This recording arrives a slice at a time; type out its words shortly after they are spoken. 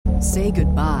Say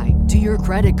goodbye to your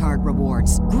credit card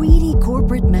rewards. Greedy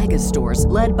corporate mega stores,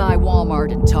 led by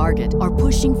Walmart and Target, are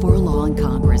pushing for a law in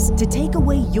Congress to take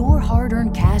away your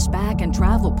hard-earned cash back and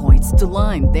travel points to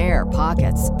line their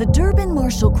pockets. The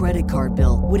Durbin-Marshall credit card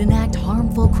bill would enact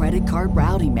harmful credit card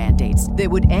routing mandates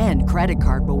that would end credit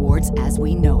card rewards as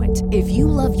we know it. If you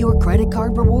love your credit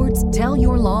card rewards, tell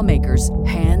your lawmakers,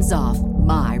 hands off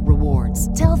my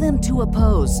rewards. Tell them to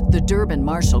oppose the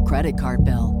Durbin-Marshall credit card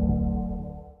bill.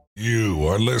 You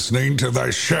are listening to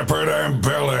the Shepherd and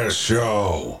Bellis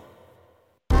Show.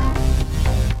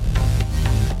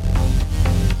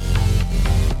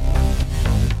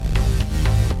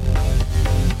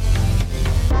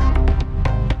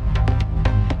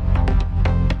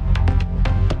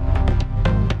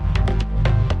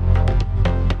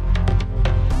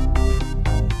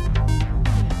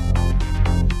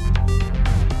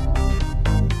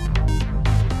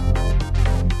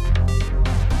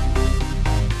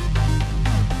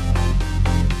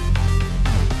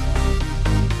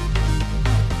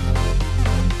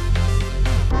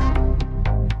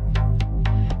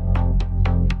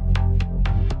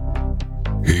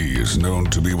 Known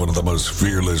to be one of the most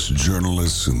fearless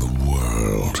journalists in the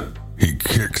world. He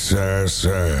kicks ass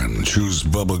and chews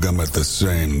bubblegum at the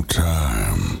same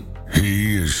time.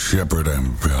 He is Shepherd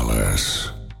and Bellis.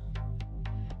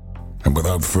 And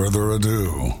without further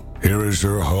ado, here is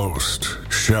your host,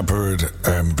 Shepherd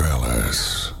and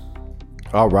Bellis.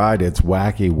 All right, it's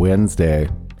Wacky Wednesday,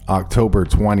 October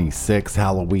 26th.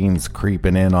 Halloween's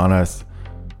creeping in on us.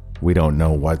 We don't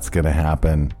know what's going to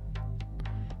happen.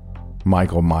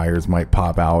 Michael Myers might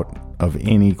pop out of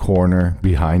any corner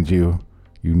behind you.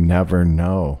 You never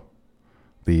know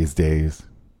these days.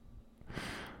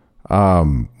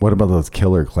 What about those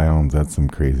killer clowns? That's some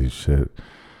crazy shit.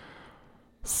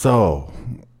 So.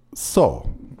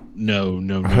 No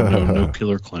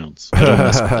killer clowns. I don't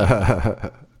mess with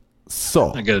that.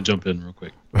 So. I gotta jump in real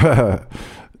quick.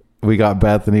 We got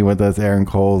Bethany with us, Aaron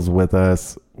Cole's with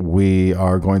us. We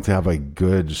are going to have a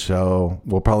good show.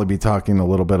 We'll probably be talking a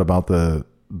little bit about the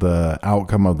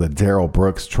outcome of the Darrell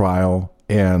Brooks trial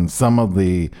and some of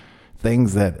the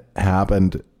things that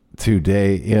happened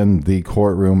today in the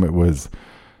courtroom. It was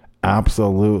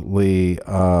absolutely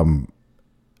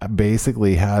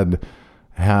basically had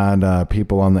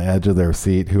people on the edge of their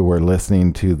seat who were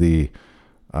listening to the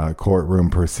courtroom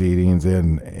proceedings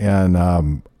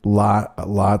and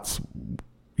lots,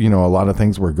 a lot of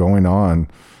things were going on.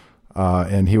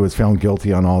 And he was found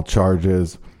guilty on all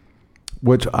charges,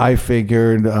 which I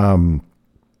figured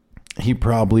he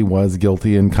probably was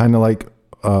guilty. And kind of like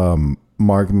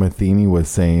Mark Matheny was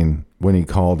saying when he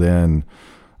called in,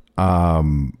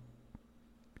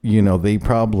 they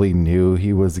probably knew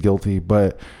he was guilty,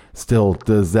 but still,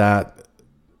 does that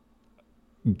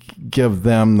give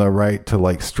them the right to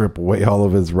like strip away all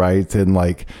of his rights and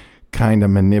like kind of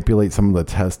manipulate some of the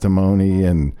testimony?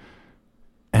 And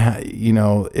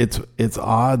it's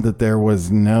odd that there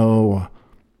was no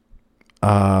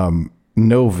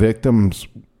victims.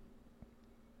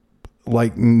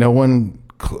 Like no one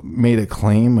made a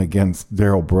claim against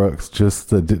Darrell Brooks, just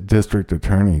the district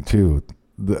attorney too.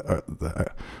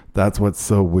 That's what's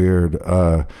so weird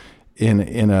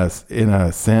in a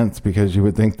sense, because you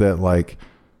would think that like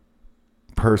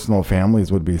personal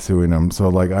families would be suing him. So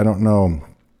like I don't know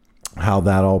how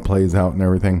that all plays out and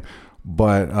everything.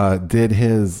 But did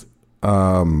his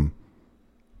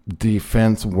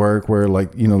defense work where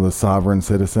like, the sovereign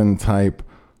citizen type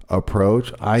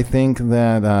approach? I think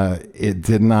that it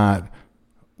did not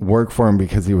work for him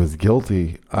because he was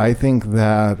guilty. I think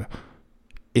that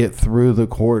it threw the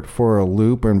court for a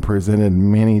loop and presented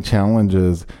many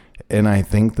challenges. And I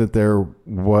think that there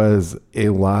was a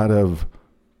lot of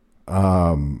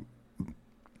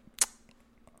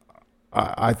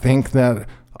I think that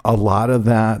a lot of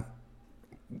that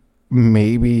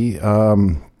maybe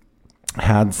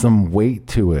had some weight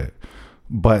to it,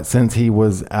 but since he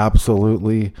was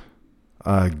absolutely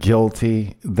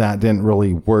guilty, that didn't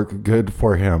really work good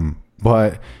for him.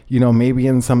 But maybe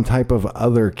in some type of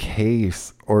other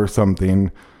case or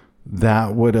something,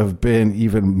 that would have been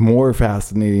even more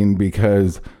fascinating,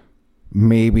 because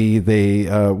maybe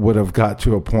they would have got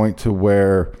to a point to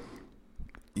where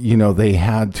they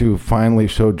had to finally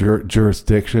show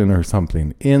jurisdiction or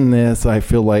something. In this, I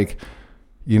feel like,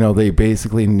 they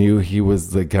basically knew he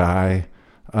was the guy.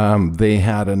 They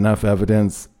had enough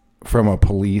evidence from a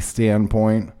police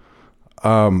standpoint.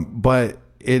 But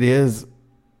it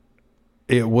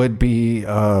would be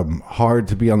hard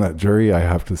to be on that jury, I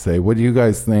have to say. What do you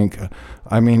guys think?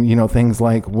 I mean, things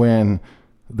like when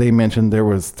they mentioned there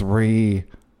was 3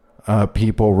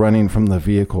 people running from the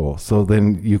vehicle. So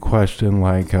then you question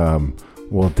like,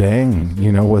 well, dang,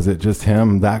 was it just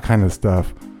him? That kind of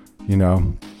stuff,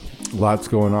 lots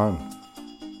going on.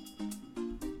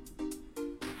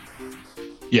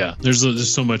 Yeah,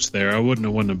 there's so much there. I wouldn't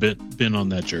have been on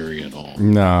that jury at all.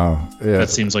 No, yeah. That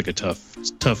seems like a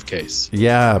tough case.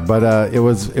 Yeah, but it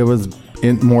was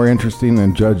more interesting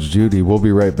than Judge Judy. We'll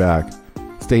be right back.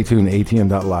 Stay tuned.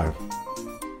 ATN.live.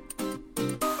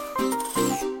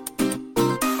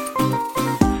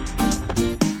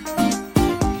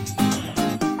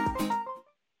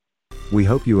 We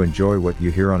hope you enjoy what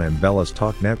you hear on Ambella's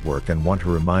Talk Network and want to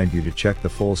remind you to check the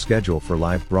full schedule for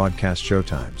live broadcast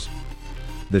showtimes.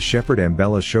 The Shepherd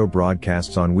Ambella Show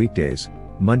broadcasts on weekdays,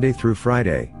 Monday through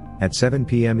Friday, at 7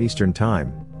 p.m. Eastern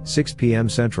Time, 6 p.m.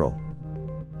 Central.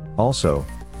 Also,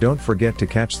 don't forget to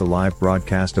catch the live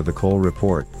broadcast of the Cole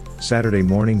Report, Saturday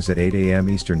mornings at 8 a.m.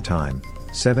 Eastern Time,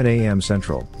 7 a.m.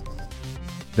 Central.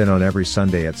 Then on every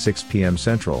Sunday at 6 p.m.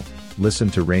 Central, listen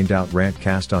to Rained Out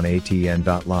Rantcast on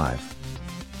ATN.live.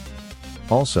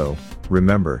 Also,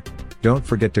 remember, don't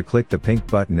forget to click the pink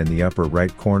button in the upper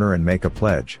right corner and make a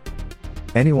pledge.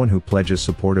 Anyone who pledges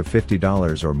support of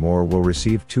 $50 or more will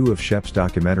receive 2 of Shep's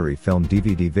documentary film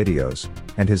DVD videos,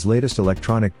 and his latest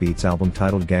electronic beats album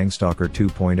titled Gangstalker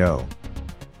 2.0.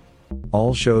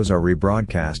 All shows are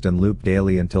rebroadcast and looped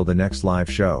daily until the next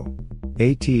live show.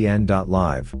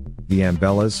 ATN.live, the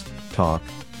Ambella's Talk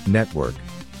Network.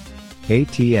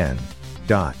 ATN.live.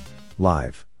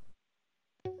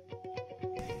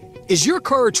 Is your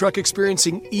car or truck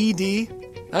experiencing ED?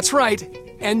 That's right,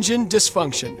 engine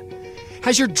dysfunction.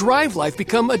 Has your drive life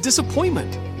become a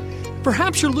disappointment?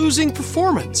 Perhaps you're losing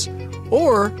performance,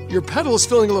 or your pedal is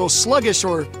feeling a little sluggish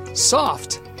or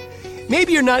soft.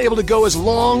 Maybe you're not able to go as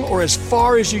long or as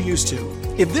far as you used to.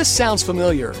 If this sounds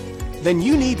familiar, then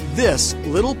you need this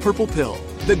little purple pill.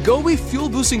 The Gobi Fuel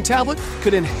Boosting Tablet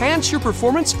could enhance your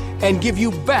performance and give you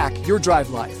back your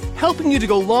drive life, helping you to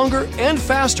go longer and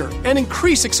faster and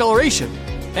increase acceleration,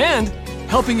 and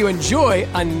helping you enjoy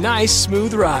a nice,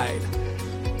 smooth ride.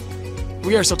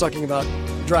 We are still talking about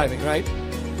driving, right?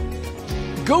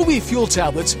 Gobi Fuel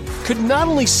Tablets could not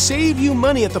only save you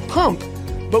money at the pump,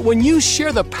 but when you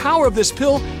share the power of this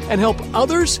pill and help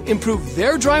others improve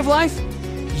their drive life,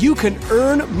 you can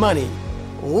earn money.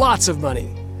 Lots of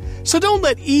money. So don't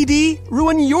let ED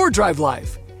ruin your drive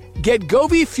life. Get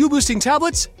Gobi Fuel Boosting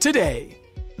Tablets today.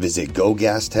 Visit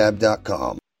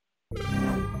GoGasTab.com.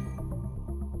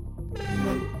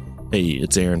 Hey,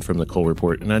 it's Aaron from the Cole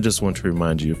Report, and I just want to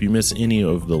remind you, if you miss any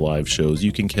of the live shows,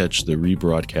 you can catch the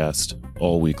rebroadcast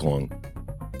all week long.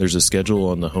 There's a schedule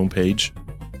on the homepage.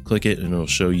 Click it and it'll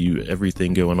show you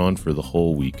everything going on for the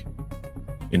whole week.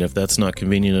 And if that's not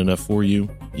convenient enough for you,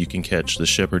 you can catch the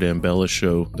Shepherd Ambella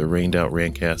Show, the Rained Out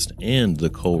Rantcast, and the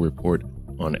Cole Report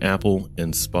on Apple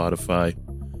and Spotify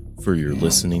for your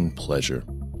listening pleasure.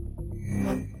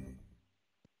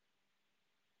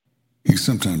 He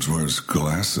sometimes wears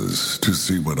glasses to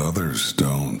see what others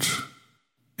don't.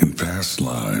 In past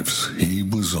lives, he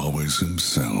was always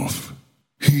himself.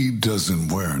 He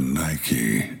doesn't wear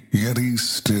Nike, yet he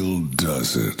still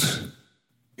does it.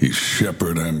 He's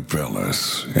Shepherd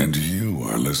Ambellas, and you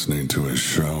are listening to his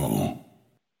show.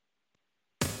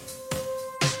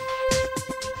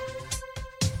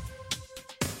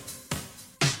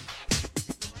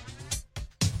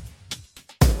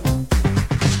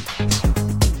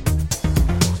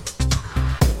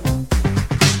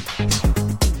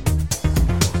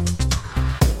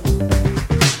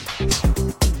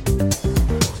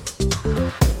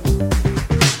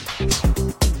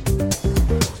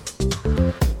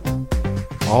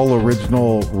 All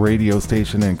original radio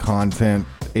station and content,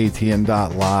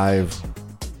 ATN.live.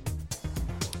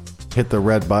 Hit the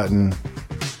red button.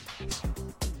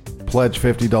 Pledge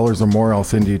 $50 or more. I'll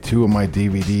send you 2 of my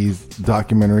DVDs,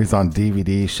 documentaries on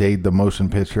DVD, Shade the Motion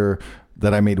Picture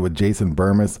that I made with Jason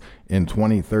Burmis in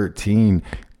 2013.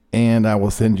 And I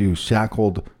will send you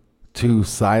Shackled to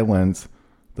Silence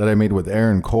that I made with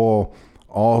Aaron Cole.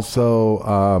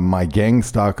 Also, my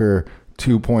Gangstalker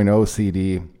 2.0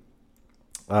 CD.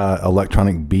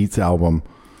 Electronic Beats album,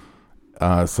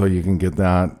 so you can get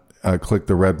that. Click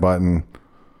the red button,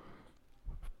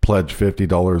 pledge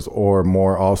 $50 or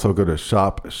more. Also go to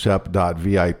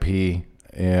shopshep.vip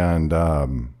and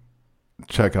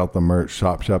check out the merch,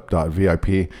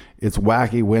 shopshep.vip. It's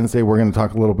Wacky Wednesday. We're going to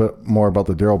talk a little bit more about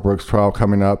the Darrell Brooks trial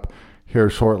coming up here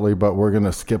shortly, but we're going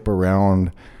to skip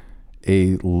around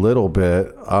a little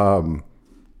bit.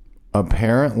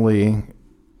 Apparently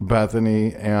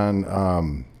Bethany and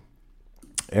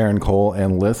Aaron Cole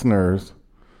and listeners,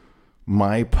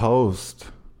 my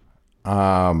post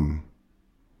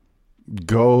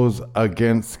goes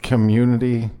against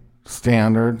community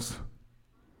standards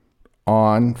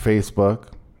on Facebook.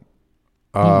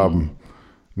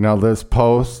 Now this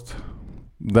post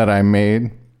that I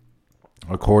made,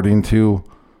 according to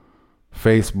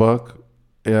Facebook,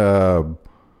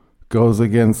 goes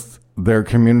against their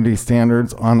community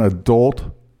standards on adult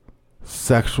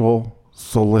sexual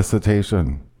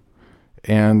solicitation.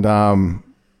 And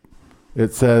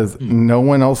it says, no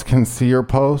one else can see your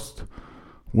post.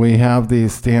 We have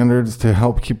these standards to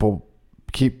help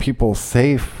keep people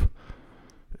safe.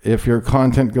 If your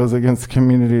content goes against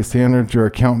community standards, your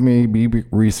account may be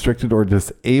restricted or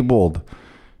disabled.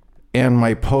 And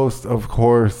my post, of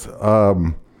course,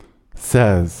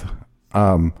 says,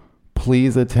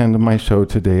 please attend my show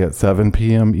today at 7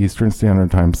 p.m. Eastern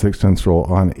Standard Time, 6 Central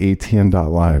on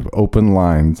ATN.live. Open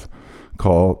lines.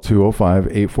 Call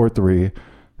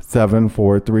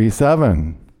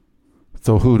 205-843-7437.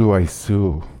 So who do I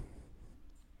sue?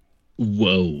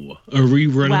 Whoa. Are we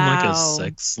running like a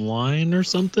sex line or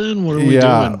something? What are we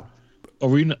doing? Are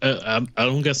we? I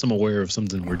don't guess I'm aware of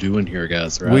something we're doing here,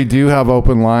 guys. Right? We do have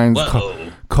open lines.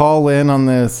 Call in on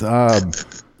this.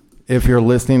 If you're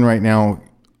listening right now,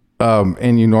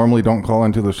 and you normally don't call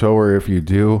into the show, or if you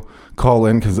do, call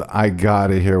in, because I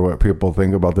gotta hear what people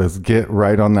think about this. Get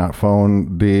right on that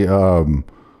phone. The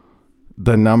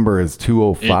number is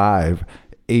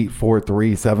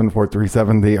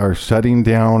 205-843-7437. They are shutting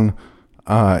down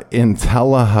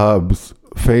IntelliHub's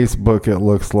Facebook. It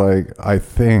looks like. I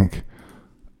think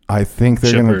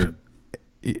they're Shepard,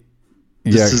 gonna.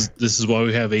 This is why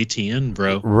we have ATN,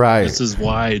 bro. Right. This is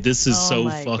why this is so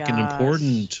fucking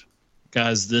important,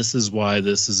 guys. This is why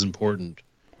this is important,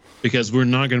 because we're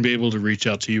not going to be able to reach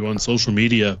out to you on social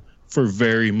media for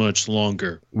very much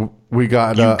longer. We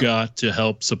got you got to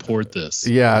help support this.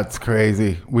 Yeah, it's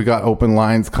crazy. We got open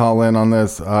lines. Call in on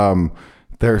this.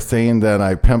 They're saying that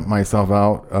I pimped myself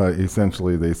out.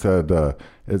 Essentially, they said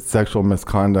it's sexual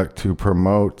misconduct to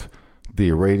promote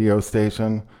the radio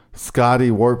station.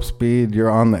 Scotty Warp Speed,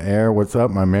 you're on the air. What's up,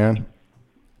 my man?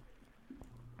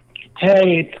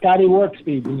 Hey, it's Scotty Warp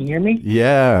Speed. Can you hear me?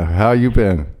 Yeah. How you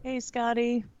been? Hey,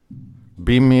 Scotty.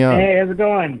 Beam me up. Hey, how's it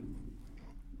going?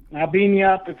 I'll beam you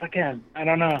up if I can. I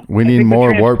don't know. We need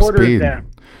more warp speed.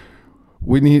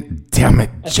 We need. Damn it,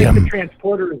 Jim. I think the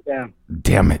transporter is down.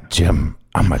 Damn it, Jim.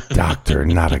 I'm a doctor,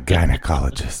 not a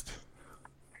gynecologist.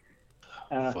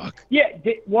 Fuck. Yeah,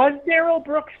 was Darrell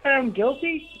Brooks found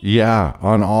guilty? Yeah,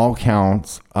 on all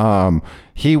counts.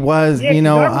 He was, Yeah, you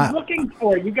know. I was looking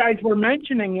for it. You guys were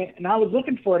mentioning it, and I was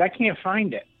looking for it. I can't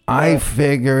find it. I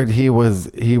figured he was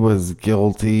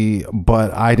guilty,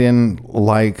 but I didn't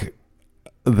like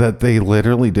that they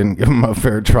literally didn't give him a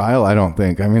fair trial. I don't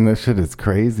think. I mean, this shit is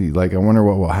crazy. Like, I wonder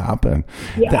what will happen.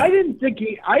 Yeah, I didn't think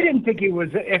he was.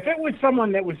 If it was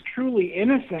someone that was truly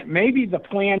innocent, maybe the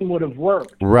plan would have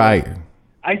worked. Right.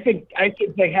 I think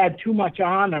they had too much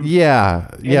on him. Yeah,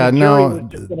 no,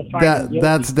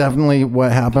 that's definitely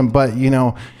what happened. But you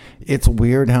know, it's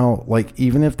weird how, like,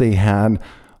 even if they had,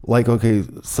 like, okay,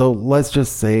 so let's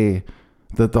just say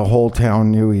that the whole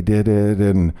town knew he did it,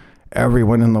 and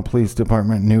everyone in the police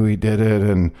department knew he did it,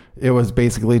 and it was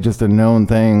basically just a known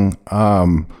thing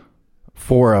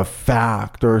for a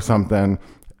fact or something.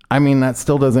 I mean, that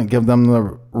still doesn't give them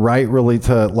the right really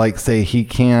to, like, say he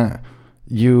can't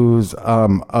use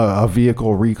a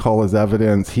vehicle recall as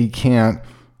evidence. He can't,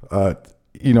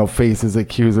 face his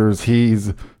accusers.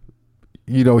 He's,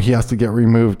 he has to get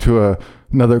removed to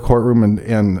another courtroom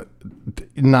and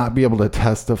not be able to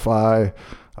testify.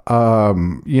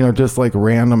 Just like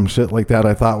random shit like that.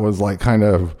 I thought was like kind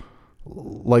of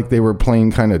like they were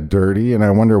playing kind of dirty, and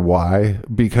I wonder why.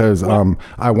 Because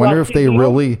I wonder if they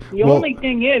really. The only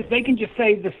thing is, they can just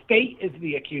say the state is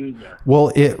the accuser.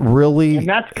 Well, it really, and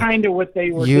that's kind of what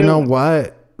they were. You doing. know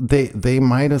what? They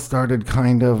might have started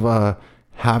kind of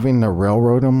having to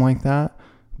railroad him like that,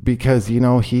 because they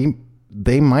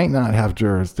might not have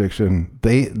jurisdiction.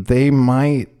 They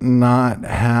might not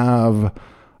have.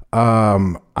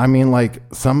 Like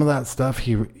some of that stuff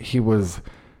he was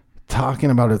talking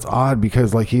about, it's odd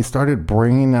because like he started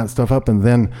bringing that stuff up, and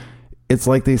then it's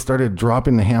like they started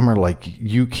dropping the hammer, like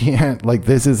you can't, like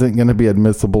this isn't going to be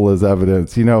admissible as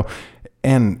evidence,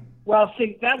 and well,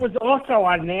 see, that was also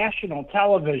on national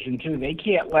television too. They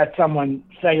can't let someone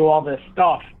say all this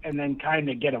stuff and then kind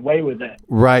of get away with it,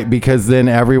 right? Because then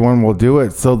everyone will do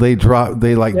it, so they drop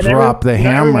the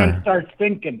hammer. Everyone starts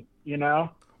thinking,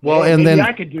 Well, hey, and then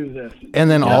I could do this.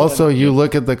 And then also you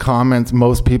look at the comments,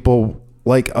 most people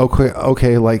like,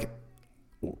 okay, like,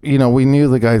 we knew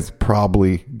the guy's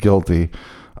probably guilty.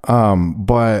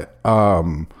 But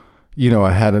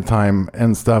ahead of time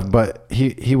and stuff. But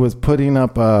he was putting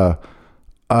up a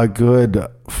good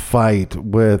fight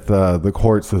with the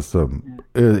court system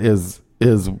is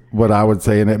what I would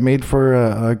say, and it made for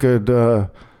a good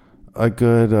that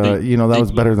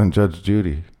was better than Judge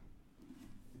Judy.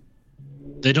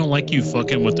 They don't like you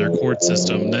fucking with their court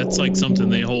system. That's like something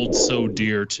they hold so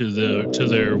dear to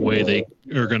their way they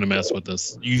are going to mess with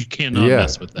us. You cannot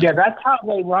mess with that. Yeah, that's how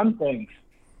they run things.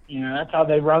 That's how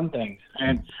they run things.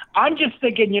 And I'm just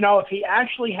thinking, if he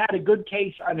actually had a good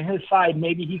case on his side,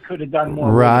 maybe he could have done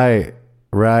more. Right.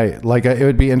 Like it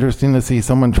would be interesting to see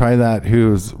someone try that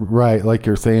who's right, like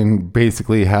you're saying,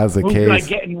 basically has a case. Like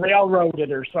getting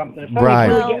railroaded or something. Right.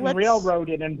 Getting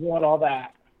railroaded and doing all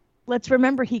that. Let's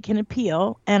remember he can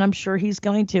appeal, and I'm sure he's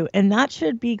going to, and that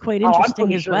should be quite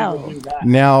interesting as well.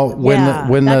 Now,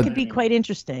 that could be quite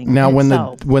interesting. Now, when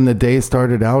the day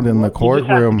started out in the courtroom, you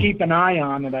just have to keep an eye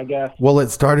on it, I guess. Well, it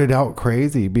started out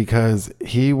crazy because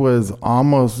he was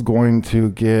almost going to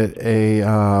get a.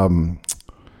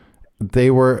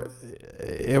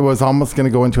 It was almost going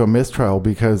to go into a mistrial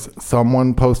because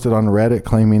someone posted on Reddit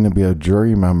claiming to be a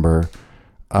jury member.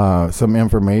 Some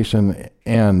information,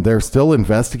 and they're still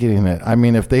investigating it. I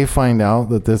mean, if they find out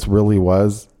that this really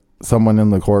was someone in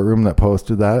the courtroom that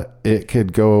posted that, it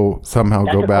could go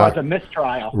back. Cause a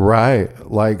mistrial. Right.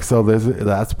 Like, so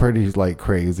that's pretty like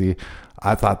crazy.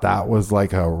 I thought that was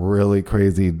like a really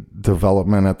crazy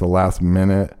development at the last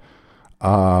minute.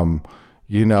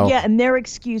 Yeah, and their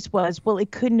excuse was, well,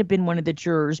 it couldn't have been one of the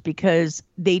jurors because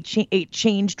it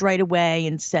changed right away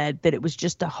and said that it was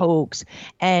just a hoax.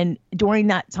 And during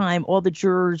that time, all the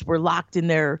jurors were locked in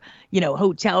their,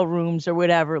 hotel rooms or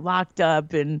whatever, locked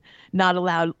up and not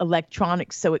allowed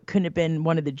electronics, so it couldn't have been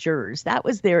one of the jurors. That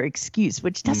was their excuse,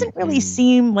 which doesn't really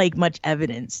seem like much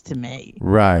evidence to me.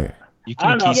 Right.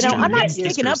 I'm not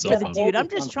sticking up for the dude. I'm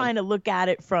just trying to look at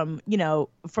it from a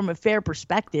fair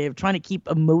perspective, trying to keep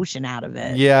emotion out of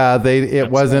it. Yeah,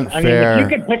 it wasn't fair. I mean,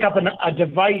 if you can pick up a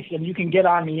device and you can get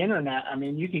on the internet, I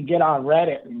mean, you can get on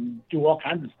Reddit and do all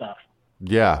kinds of stuff.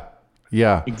 Yeah.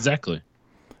 Exactly.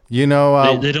 They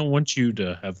don't want you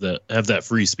to have that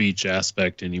free speech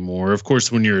aspect anymore. Of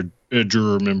course, when you're a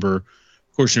juror member,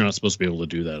 of course, you're not supposed to be able to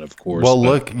do that, of course. Well,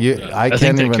 look, I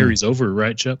think that carries over,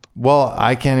 right, Chip? Well,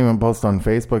 I can't even post on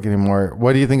Facebook anymore.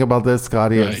 What do you think about this,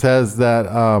 Scotty? Right. It says that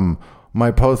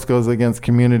my post goes against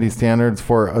community standards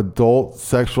for adult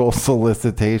sexual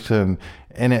solicitation,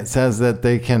 and it says that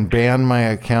they can ban my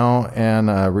account and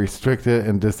restrict it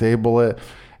and disable it.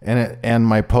 And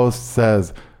my post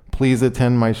says, please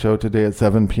attend my show today at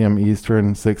 7 p.m.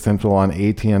 Eastern, 6 Central on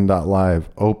ATN.live.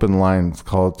 Open lines,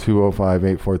 call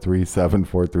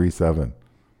 205-843-7437.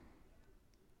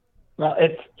 Well,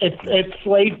 it's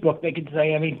slave book. They can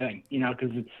say anything,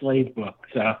 because it's slave book.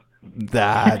 So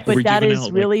that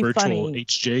is really virtual funny.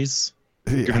 HJs,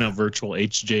 giving out virtual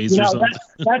HJs or something.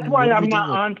 That's why I'm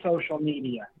not on social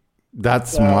media.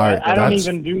 That's smart. I don't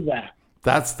even do that.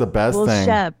 That's the best thing. Well,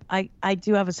 Shep, I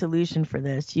do have a solution for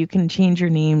this. You can change your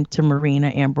name to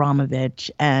Marina Abramovich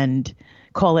and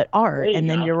call it art, and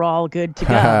then you're all good to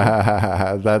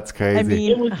go. That's crazy. I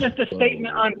mean, it was just a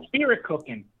statement on spirit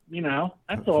cooking.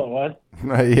 That's all it was.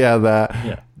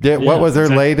 What was her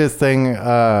latest thing?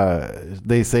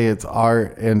 They say it's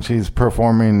art, and she's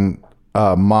performing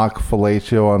mock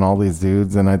fellatio on all these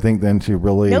dudes, and I think then she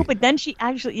really but then she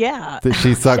actually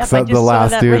she sucks up the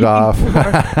last dude off.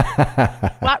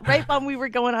 Right when we were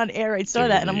going on air, I saw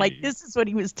that, and I'm like, this is what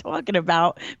he was talking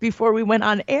about before we went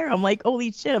on air. I'm like,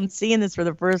 holy shit, I'm seeing this for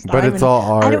the first time. But it's all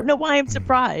art. I don't know why I'm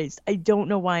surprised.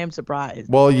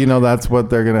 Well, that's what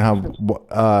they're gonna have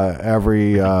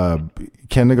every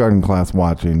kindergarten class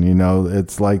watching.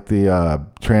 It's like the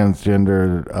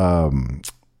transgender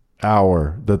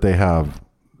hour that they have,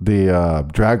 the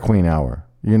drag queen hour.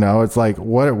 It's like,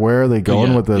 where are they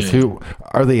going with this? Who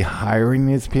are they hiring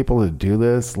these people to do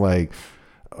this? Like,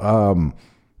 are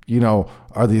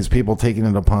these people taking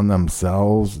it upon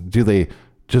themselves? Do they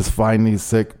just find these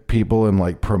sick people and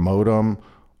like promote them,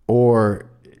 or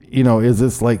is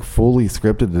this like fully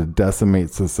scripted to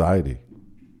decimate society?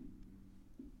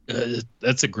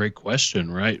 That's a great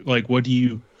question, right? Like, what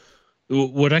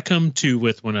I come to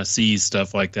with when I see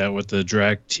stuff like that with the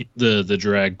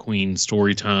drag queen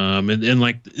story time and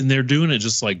they're doing it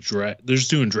just like they're just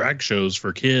doing drag shows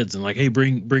for kids and like, hey,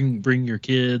 bring your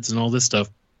kids and all this stuff.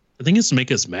 I think it's to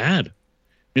make us mad.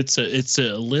 It's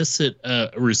to elicit a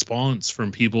response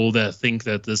from people that think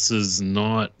that this is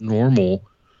not normal.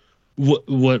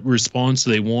 What response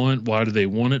do they want? Why do they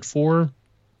want it for?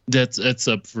 That's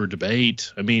up for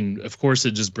debate. I mean, of course,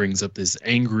 it just brings up this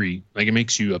angry, like it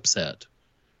makes you upset.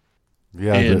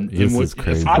 Yeah, this is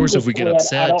crazy. Of course, if we get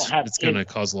upset, it's kids. going to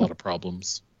cause a lot of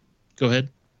problems. Go ahead.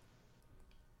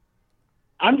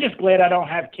 I'm just glad I don't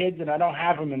have kids and I don't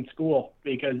have them in school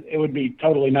because it would be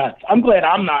totally nuts. I'm glad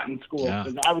I'm not in school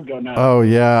because I would go nuts. Oh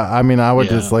yeah, I mean, I would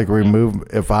just like remove.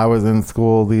 If I was in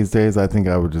school these days, I think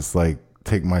I would just like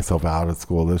take myself out of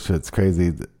school. This shit's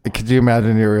crazy. Could you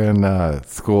imagine you're in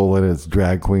school and it's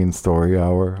drag queen story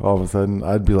hour? All of a sudden,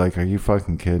 I'd be like, "Are you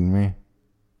fucking kidding me?"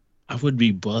 I would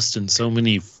be busting so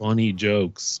many funny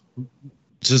jokes.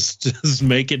 Just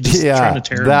make it. Just trying to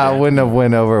tear them that down. wouldn't have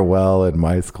went over well in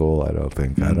my school. I don't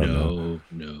think. I don't know.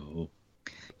 No.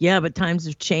 Yeah, but times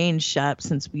have changed, Shep,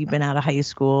 since we've been out of high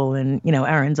school, and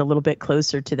Aaron's a little bit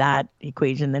closer to that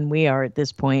equation than we are at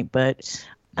this point. But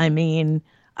I mean,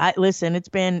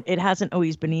 it hasn't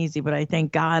always been easy, but I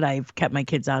thank God I've kept my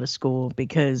kids out of school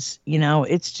because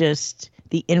it's just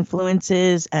the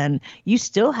influences, and you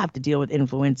still have to deal with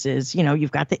influences.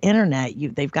 You've got the internet,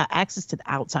 they've got access to the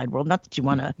outside world. Not that you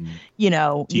want to, you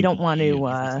don't want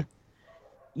to,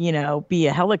 be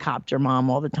a helicopter mom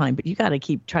all the time, but you got to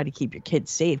try to keep your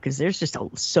kids safe because there's just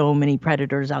so many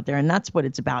predators out there, and that's what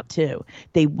it's about too.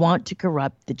 They want to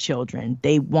corrupt the children.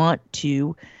 They want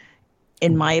to,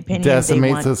 in my opinion,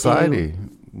 decimate society.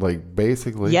 Like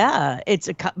basically. Yeah, it's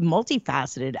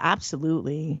multifaceted.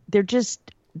 Absolutely, they're just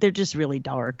really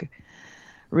dark,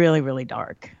 really, really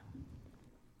dark.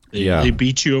 They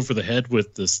beat you over the head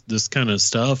with this kind of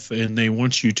stuff, and they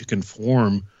want you to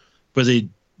conform, but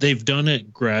they've done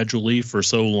it gradually for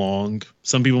so long.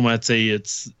 Some people might say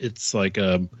it's like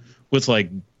with like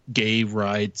gay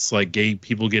rights, like gay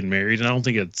people getting married, and I don't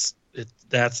think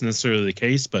that's necessarily the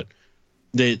case, but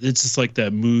it's just like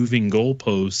that moving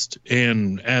goalpost.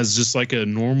 And as just like a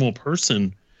normal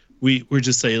person, we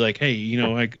just say like,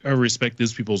 hey, I respect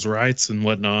these people's rights and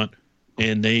whatnot,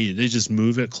 and they just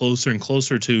move it closer and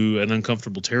closer to an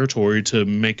uncomfortable territory to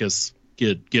make us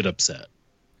get upset.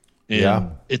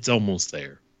 And it's almost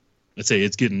there. I'd say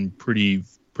it's getting pretty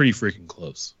freaking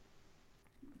close.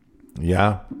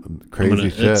 Yeah, crazy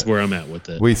shit. That's where I'm at with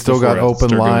it. We still got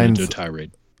open lines. Into a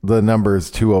tirade. The number is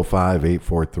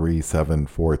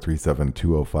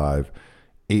 205-843-7437,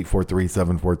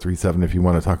 205-843-7437 if you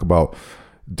want to talk about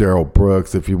Darrell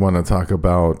Brooks, if you want to talk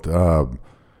about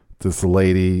this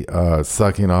lady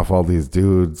sucking off all these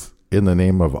dudes in the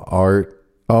name of art.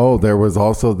 Oh, there was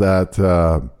also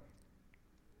that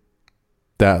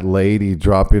lady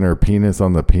dropping her penis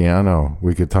on the piano.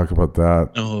 We could talk about that.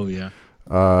 Oh yeah.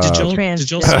 Did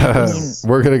y'all see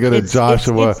we're gonna go to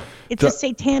Joshua. It's a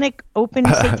satanic,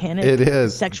 satanic it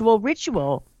is. sexual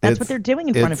ritual. That's what they're doing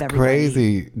in front of everybody. It's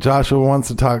crazy. Joshua wants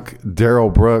to talk Darrell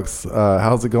Brooks.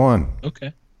 How's it going?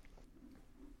 Okay.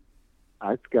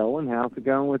 It's going. How's it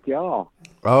going with y'all?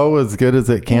 Oh, as good as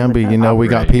it can be. We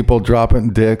got people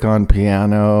dropping dick on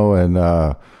piano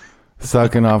and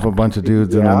sucking off a bunch of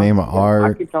dudes in the name of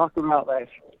art. I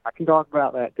can talk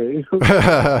about that too.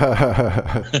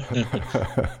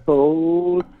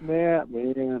 Oh snap,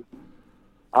 man!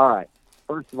 All right.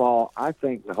 First of all, I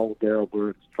think the whole Darrell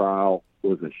Brooks trial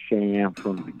was a sham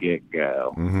from the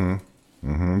get-go. Mm-hmm.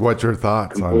 Mm-hmm. What's your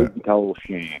thoughts Complete on it? And total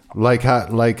sham.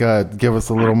 Give us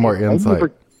a little more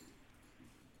insight.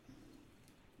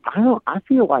 I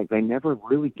feel like they never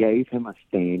really gave him a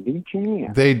standing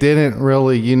chance. They didn't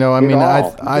really,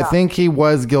 I think he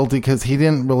was guilty because he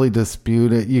didn't really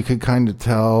dispute it. You could kind of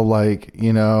tell,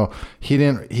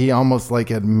 he almost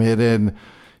like admitted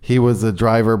he was a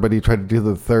driver, but he tried to do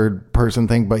the third person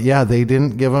thing. But yeah, they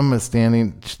didn't give him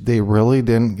they really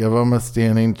didn't give him a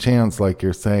standing chance, like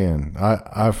you're saying.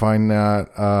 I find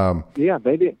that,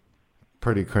 they did.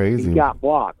 Pretty crazy. He got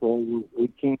blocked. Well, we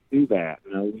can't do that.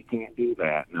 No, we can't do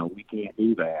that. No, we can't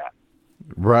do that.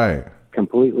 Right.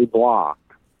 Completely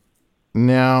blocked.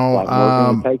 Now, we're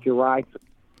going to take your rights.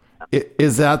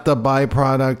 Is that the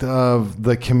byproduct of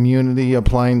the community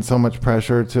applying so much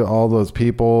pressure to all those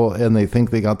people and they think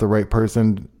they got the right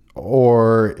person?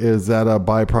 Or is that a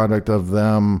byproduct of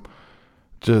them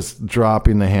just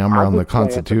dropping the hammer on the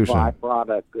Constitution? It's a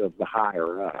byproduct of the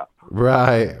higher up.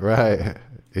 Right.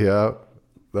 Yep.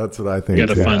 That's what I think. You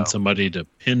got to find somebody to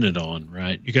pin it on,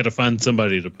 right? You got to find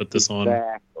somebody to put this on.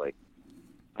 Exactly.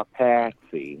 A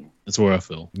patsy. That's where I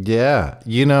feel. Yeah.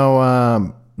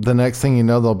 The next thing you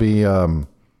know, they'll be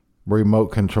remote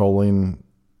controlling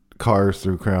cars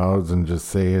through crowds and just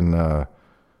saying, well,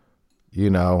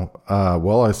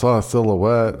 I saw a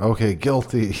silhouette. Okay,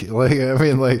 guilty.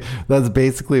 That's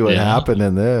basically what happened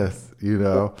in this,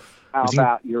 How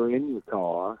about you're in your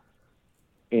car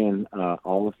and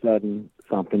all of a sudden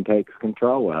something takes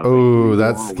control of it? Oh,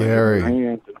 that's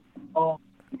scary.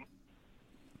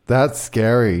 That's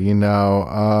scary,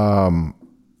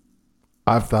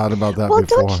 I've thought about that Well,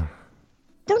 before.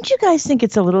 Don't you guys think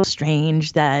it's a little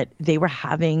strange that they were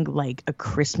having like a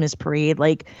Christmas parade?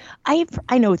 Like I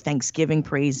know Thanksgiving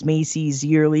parades, Macy's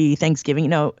yearly Thanksgiving,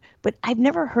 but I've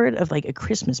never heard of like a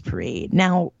Christmas parade.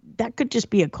 Now that could just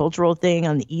be a cultural thing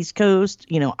on the East Coast.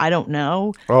 I don't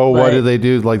know. Oh, what do they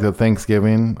do? Like the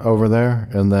Thanksgiving over there?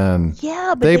 And then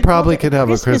but they probably could have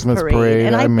a Christmas parade.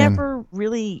 And I've never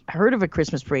really heard of a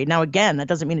Christmas parade. Now, again, that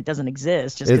doesn't mean it doesn't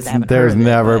exist. Just because I haven't there's heard of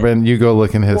never it, been. You go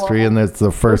look in history, and it's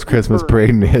the first Christmas parade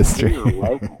in history.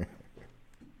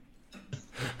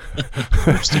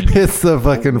 It's the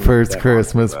fucking first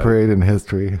Christmas parade in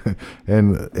history,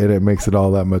 and it makes it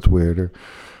all that much weirder.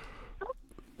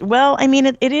 Well, I mean,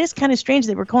 it is kind of strange.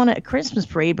 They were calling it a Christmas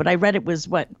parade, but I read it was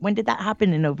when did that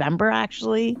happen? In November,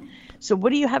 actually. So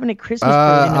what are you having a Christmas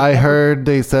parade in November? I heard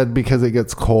they said because it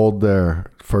gets cold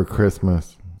there for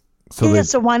Christmas. So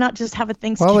so why not just have a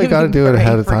Thanksgiving? Well, they got to do it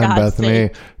ahead of time, God's Bethany.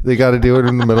 sake. They got to do it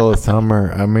in the middle of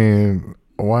summer. I mean,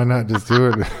 why not just do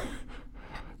it?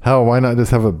 Hell, why not just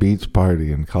have a beach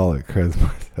party and call it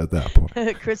Christmas at that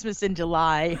point? Christmas in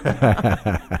July.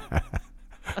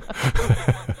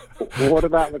 What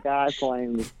about the guy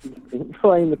playing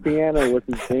the piano with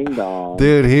his ding dong?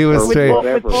 Dude, he was straight.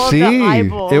 She.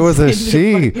 It was a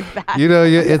she.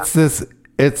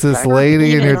 It's this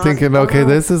lady, and you're thinking, okay,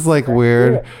 this is like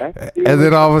weird, and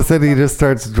then all of a sudden he just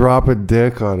starts dropping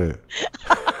dick on it.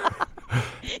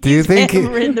 Do you think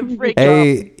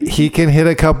he can hit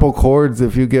a couple chords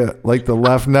if you get like the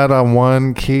left nut on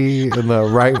one key and the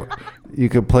right? You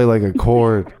could play like a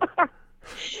chord.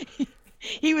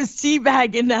 He was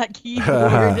teabagging that keyboard.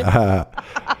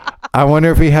 I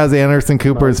wonder if he has Anderson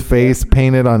Cooper's face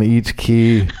painted on each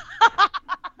key.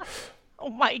 Oh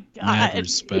my God.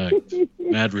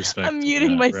 Mad respect. I'm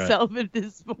muting myself at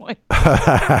this point.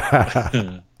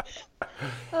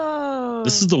 Oh.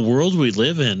 This is the world we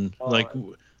live in. Like,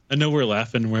 I know we're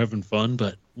laughing, we're having fun,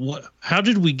 but how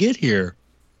did we get here?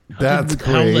 That's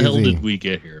crazy. How the hell did we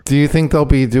get here? Do you think they'll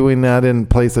be doing that in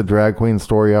place of Drag Queen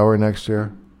Story Hour next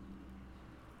year?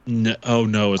 No,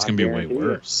 it's gonna be way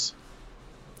worse.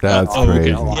 That's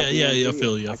crazy. Okay. Yeah. I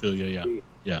feel you.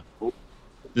 Yeah.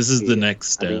 This is the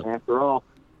next step. After all,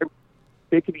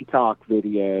 Pickety Talk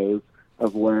videos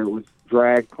of where it was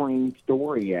Drag Queen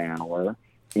Story Hour,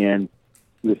 and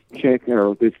this chick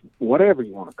or this whatever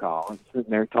you want to call it,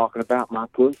 sitting there talking about my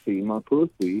pussy,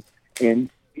 and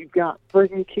you've got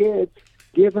friggin' kids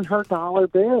giving her dollar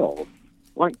bills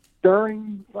like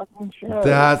during fucking show.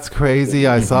 That's crazy.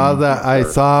 I saw that. I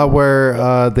saw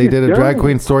where they did a Drag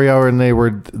Queen Story Hour, and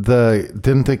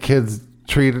didn't the kids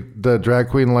treat the drag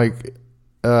queen like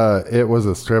it was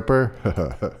a stripper?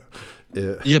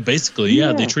 Yeah, basically.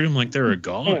 Yeah, they treat them like they're a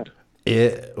god.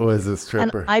 It was a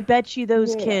stripper. And I bet you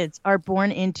those kids are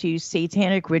born into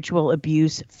satanic ritual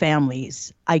abuse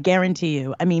families. I guarantee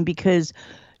you. I mean, because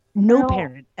no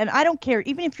parent, and I don't care,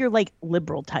 even if you're like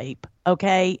liberal type,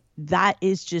 okay, that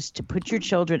is just to put your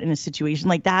children in a situation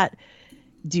like that.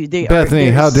 Dude, Bethany,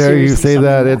 how dare you say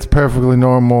that? It's perfectly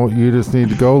normal. You just need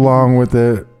to go along with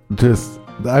it.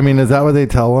 I mean, is that what they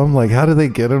tell them? Like, how do they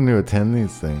get them to attend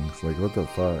these things? Like, what the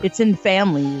fuck? It's in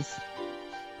families.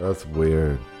 That's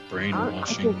weird.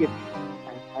 Brainwashing. I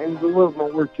think there's a little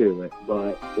more to it,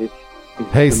 but it's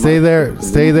hey, stay there.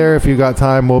 Stay there if you got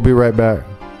time. We'll be right back.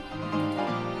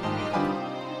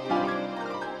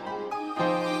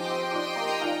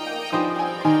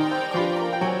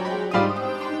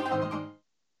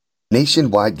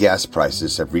 Nationwide gas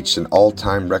prices have reached an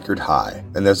all-time record high,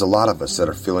 and there's a lot of us that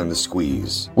are feeling the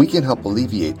squeeze. We can help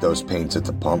alleviate those pains at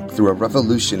the pump through a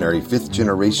revolutionary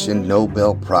 5th-generation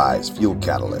Nobel Prize fuel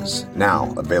catalyst,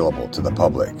 now available to the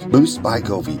public. Boost by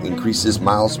Govee increases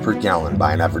miles per gallon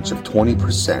by an average of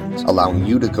 20%, allowing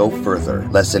you to go further,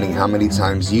 lessening how many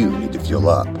times you need to fuel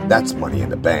up. That's money in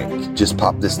the bank. Just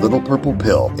pop this little purple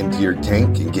pill into your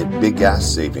tank and get big gas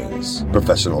savings.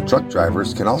 Professional truck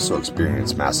drivers can also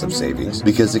experience massive savings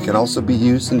because it can also be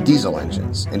used in diesel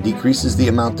engines and decreases the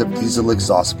amount of diesel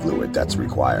exhaust fluid that's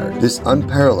required. This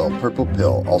unparalleled purple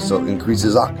pill also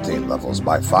increases octane levels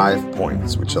by 5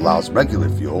 points, which allows regular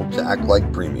fuel to act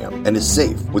like premium and is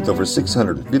safe with over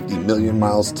 650 million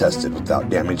miles tested without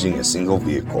damaging a single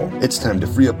vehicle. It's time to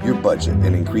free up your budget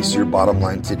and increase your bottom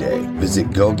line today.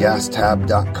 Visit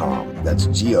GoGasTab.com. That's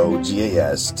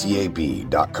GoGasTab.com.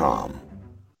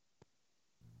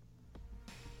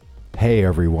 Hey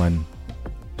everyone,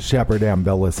 Shepard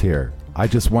Ambellas here. I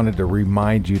just wanted to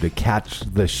remind you to catch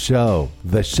the show,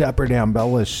 The Shepard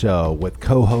Ambellas Show, with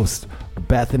co-hosts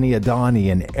Bethany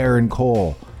Adani and Aaron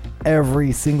Cole,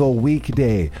 every single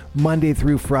weekday, Monday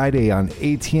through Friday on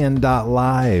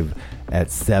ATN.live at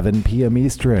 7 p.m.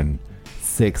 Eastern,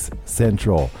 6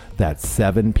 Central. That's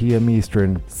 7 p.m.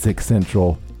 Eastern, 6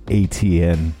 Central,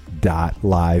 ATN.live.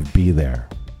 Be there.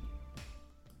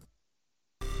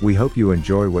 We hope you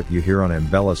enjoy what you hear on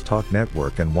Mbela's Talk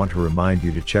Network and want to remind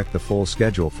you to check the full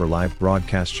schedule for live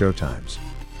broadcast showtimes.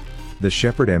 The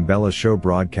Shepherd Mbela Show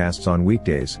broadcasts on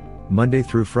weekdays, Monday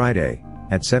through Friday,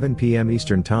 at 7 p.m.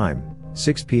 Eastern Time,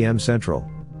 6 p.m. Central.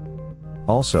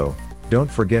 Also,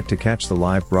 don't forget to catch the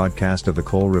live broadcast of the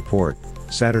Cole Report,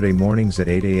 Saturday mornings at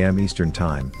 8 a.m. Eastern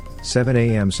Time, 7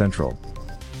 a.m. Central.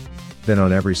 Then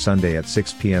on every Sunday at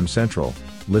 6 p.m. Central,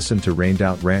 listen to Rained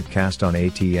Out Rantcast on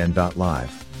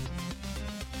ATN.live.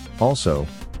 Also,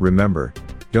 remember,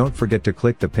 don't forget to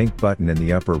click the pink button in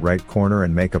the upper right corner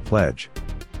and make a pledge.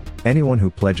 Anyone who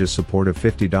pledges support of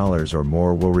 $50 or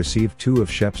more will receive 2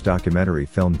 of Shep's documentary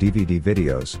film DVD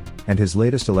videos, and his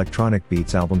latest electronic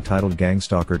beats album titled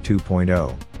Gangstalker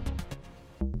 2.0.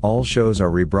 All shows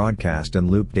are rebroadcast and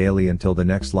looped daily until the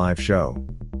next live show.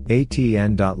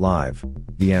 ATN.live,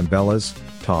 the Mbela's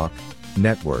Talk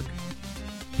Network.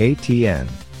 ATN.live.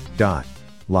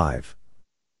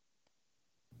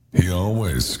 He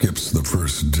always skips the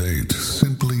first date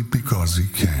simply because he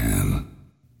can.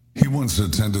 He once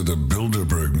attended a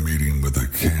Bilderberg meeting with a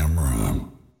camera.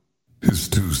 His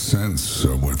 2 cents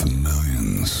are worth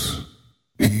millions.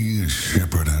 He is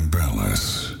Shepherd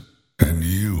Mbela, and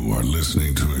you are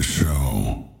listening to his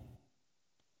show.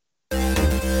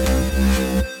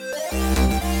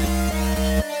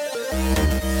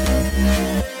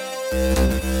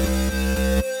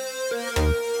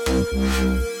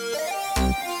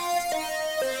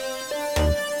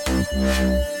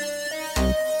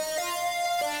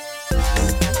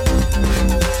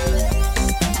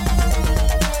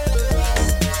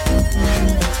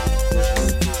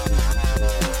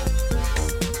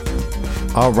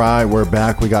 All right, we're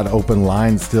back. We got open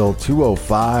lines still,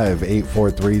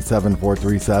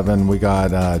 205-843-7437. We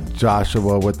got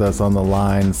Joshua with us on the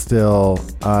line still.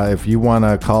 If you want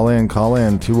to call in,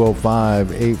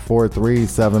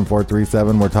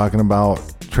 205-843-7437. We're talking about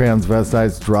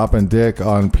transvestites dropping dick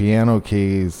on piano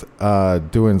keys,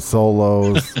 doing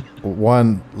solos,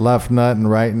 one left nut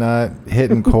and right nut,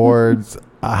 hitting chords.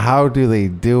 How do they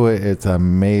do it? It's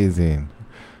amazing.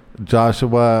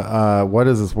 Joshua, what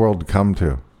does this world come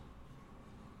to?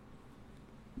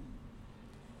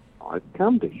 Oh, it's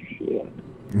come to shit.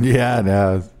 Yeah, it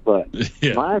has. But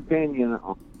my opinion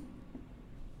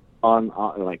on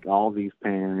like all these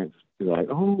parents be like,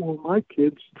 oh, well, my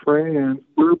kid's trans,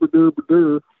 from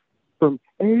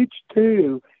age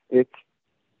 2. It's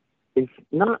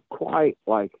not quite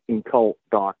like in cult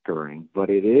doctoring, but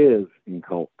it is in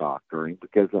cult doctoring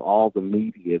because of all the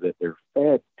media that they're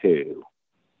fed to.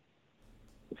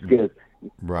 Because,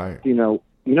 right. You know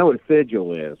what a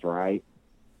sigil is, right?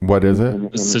 What is it?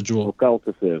 A sigil.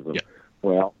 Occulticism. Yeah.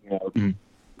 Well,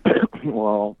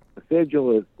 well, a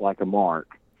sigil is like a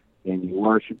mark, and you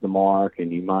worship the mark,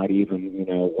 and you might even,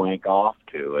 wank off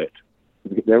to it.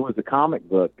 There was a comic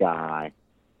book guy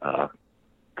a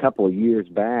couple of years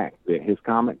back that his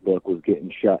comic book was getting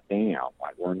shut down.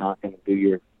 Like, we're not going to do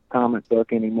your comic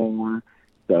book anymore.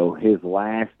 So his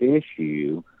last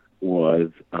issue was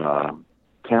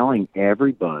telling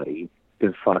everybody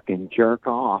to fucking jerk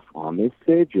off on this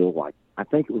sigil. Like, I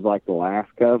think it was like the last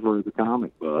cover of the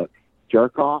comic book.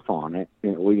 Jerk off on it,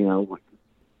 and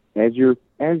as you're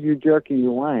jerking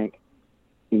your wank,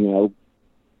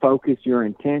 focus your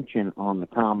intention on the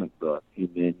comic book, and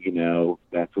then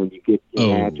that's when you get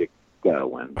your magic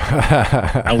going.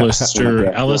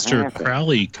 Aleister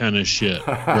Crowley kind of shit,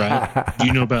 right? Do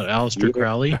you know about Aleister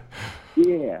Crowley?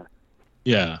 Yeah.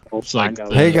 Yeah. It's like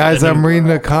hey guys, I'm reading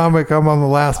a comic. I'm on the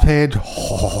last page.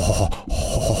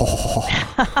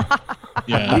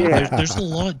 Yeah. There's a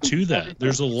lot to that.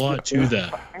 There's a lot to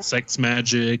that. Sex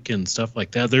magic and stuff like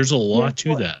that. There's a lot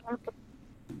to that.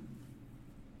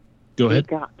 Go ahead. It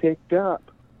got picked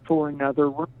up for another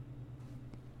run.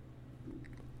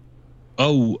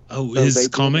 Oh, So his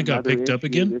comic got picked up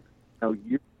again?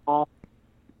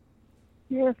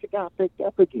 Yes, it got picked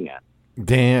up again.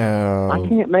 Damn. I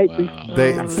can't make these.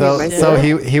 They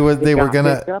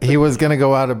was gonna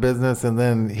go out of business, and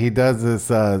then he does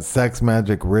this sex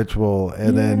magic ritual,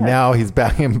 and then now he's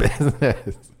back in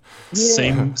business.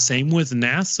 Yeah. Same with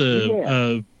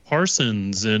NASA,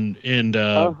 Parsons and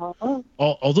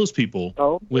all those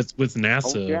people with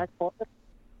NASA. Jack Parsons.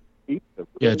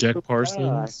 Jack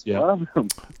Parsons. Yeah.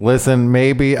 Listen,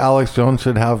 maybe Alex Jones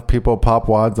should have people pop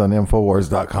wads on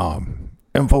Infowars.com.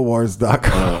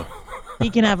 Infowars.com. He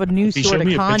can have a new sort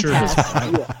of contest.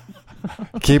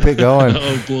 Keep it going.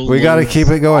 We got to keep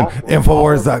it going.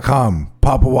 Infowars.com.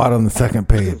 Pop a wad on the second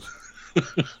page.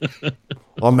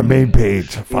 On the main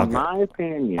page. In my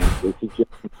opinion, this is just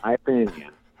my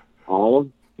opinion. All of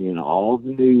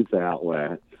the news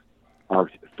outlets are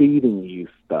feeding you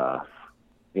stuff,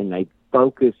 and they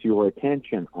focus your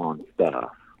attention on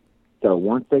stuff. So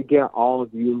once they get all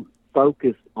of you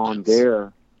focused on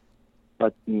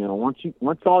but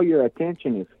once all your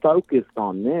attention is focused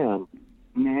on them,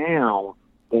 now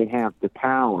they have the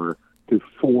power to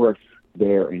force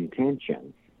their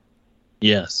intentions.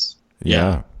 Yes.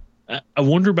 Yeah. I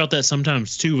wonder about that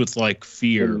sometimes too with like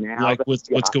fear, like with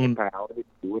what's going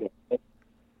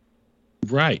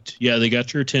right. Yeah, they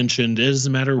got your attention. It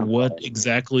doesn't matter what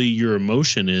exactly your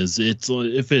emotion is.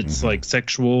 If it's like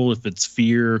sexual, if it's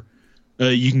fear,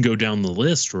 you can go down the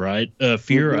list, right?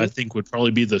 Fear, I think, would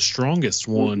probably be the strongest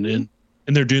one, and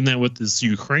they're doing that with this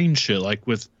Ukraine shit, like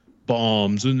with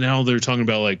bombs, and now they're talking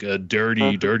about like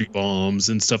dirty bombs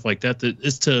and stuff like that. That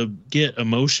is to get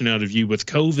emotion out of you with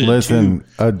COVID. Listen,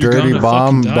 a dirty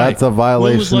bomb, that's a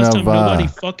violation when was the last of. time nobody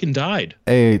fucking died.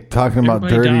 Hey, talking about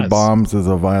Everybody dirty dies. bombs is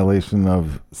a violation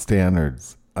of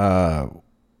standards.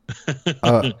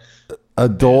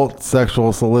 Adult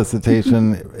sexual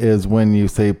solicitation is when you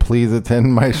say, please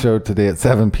attend my show today at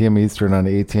 7 p.m. Eastern on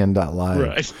ATN.live.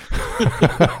 Right.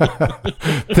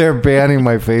 They're banning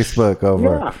my Facebook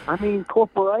over. Yeah, I mean,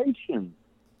 corporations.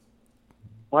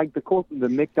 Like the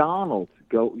McDonald's.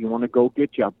 You want to go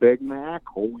get you a Big Mac?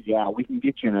 Oh, yeah, we can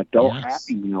get you an adult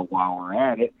Happy Meal while we're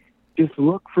at it. Just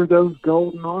look for those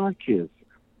golden arches.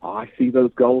 Oh, I see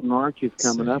those golden arches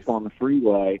coming up on the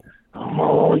freeway.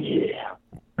 Oh, yeah.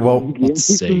 Well, it's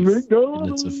safe and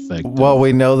it's effective. Well,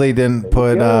 we know they didn't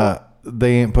put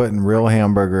they ain't putting real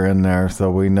hamburger in there,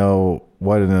 so we know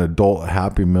what an adult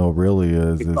Happy Meal really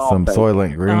is. It's some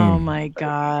Soylent Green. Oh my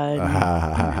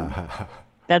God.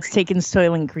 That's taking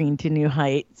Soylent Green to new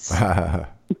heights.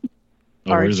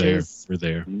 We're there.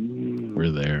 We're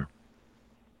there.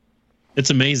 It's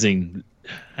amazing.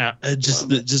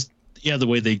 The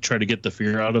way they try to get the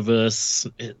fear out of us,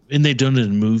 and they've done it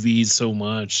in movies so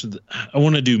much. I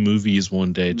want to do movies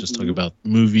one day, just talk about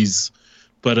movies.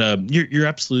 But you're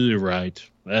absolutely right.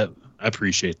 I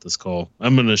appreciate this call.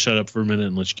 I'm going to shut up for a minute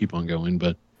and let you keep on going.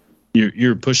 But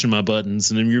you're pushing my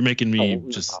buttons, and you're making me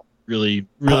just really.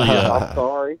 I'm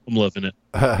sorry. I'm loving it.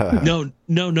 No.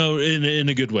 In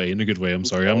a good way. I'm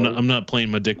sorry. I'm not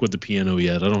playing my dick with the piano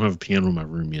yet. I don't have a piano in my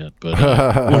room yet. But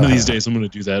one of these days I'm going to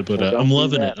do that. But I'm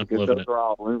loving it. I'm loving it.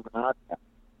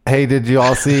 Hey, did you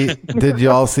all see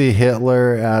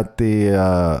Hitler at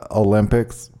the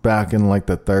Olympics back in like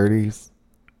the 30s?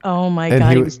 Oh my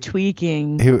God, he was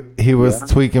tweaking. He was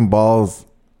tweaking balls,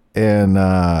 and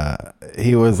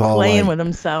he was all playing like, with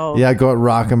himself. Yeah, going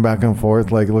rocking back and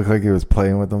forth, like it looked like he was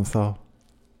playing with himself.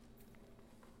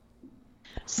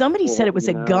 Somebody said it was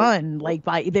a gun, like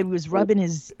that he was rubbing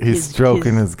his. He's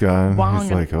stroking his gun.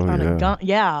 He's like, oh yeah, a gun.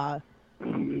 Yeah.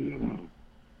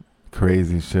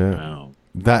 Crazy shit. Wow.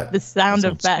 The sound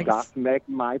effects. Stop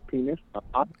making my penis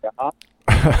hot.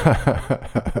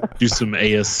 Do some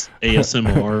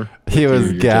ASMR. He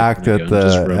was gacked at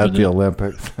the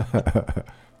Olympics.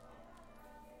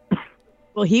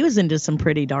 Well, he was into some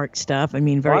pretty dark stuff. I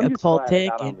mean, very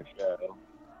occultic.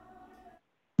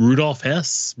 Rudolph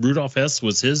Hess. Rudolph Hess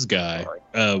was his guy.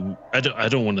 I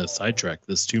don't want to sidetrack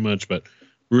this too much, but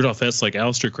Rudolph Hess, like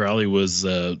Aleister Crowley, was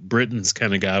Britain's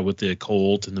kind of guy with the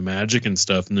occult and the magic and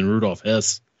stuff, and then Rudolph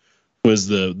Hess was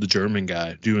the German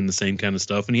guy doing the same kind of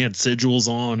stuff, and he had sigils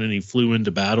on, and he flew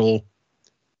into battle.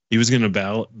 He was going to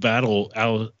battle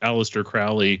Aleister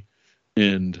Crowley,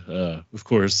 and of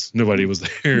course nobody was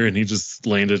there, and he just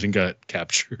landed and got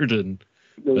captured and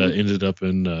ended up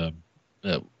in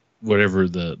whatever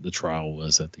the trial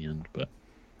was at the end. But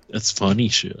that's funny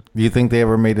shit. Do you think they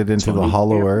ever made it into the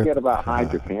Hollow Earth? Forget about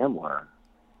Hydra Himmler.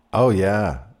 Oh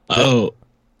yeah. Oh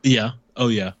yeah.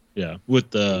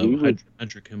 With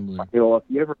Hydra Himmler. If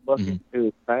you ever look into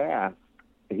his past,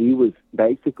 he was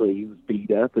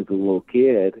beat up as a little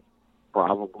kid,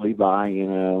 probably by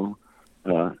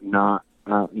not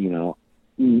Aryan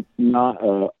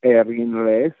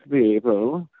race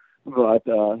people. But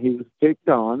he was picked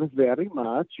on very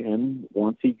much, and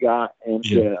once he got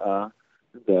into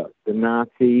the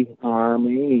Nazi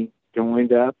army, he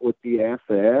joined up with the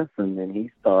SS, and then he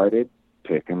started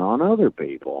picking on other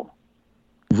people.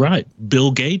 Right.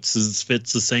 Bill Gates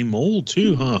fits the same mold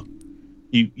too, huh?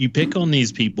 You pick on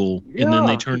these people, and then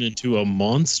they turn into a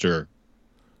monster.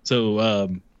 So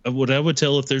what I would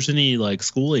tell if there's any like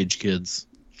school age kids,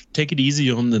 take it easy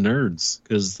on the nerds,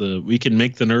 because we can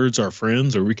make the nerds our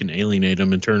friends, or we can alienate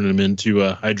them and turn them into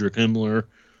a Hydra Himmler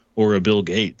or a Bill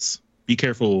Gates. Be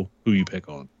careful who you pick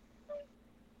on.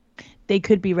 They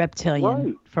could be reptilian,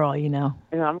 Right. for all you know.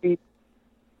 And I mean,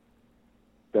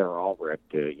 they're all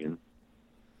reptilian.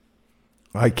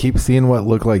 I keep seeing what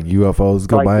look like UFOs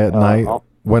go Like, by at night I'll-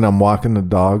 when I'm walking the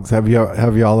dogs. Have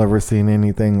y'all ever seen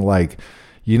anything like,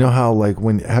 you know how like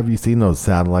have you seen those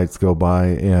satellites go by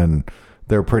and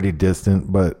they're pretty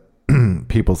distant, but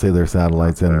people say they're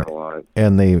satellites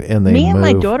and they Me and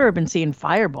my move. daughter have been seeing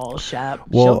fireballs, Shep.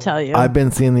 Well, She'll tell you. I've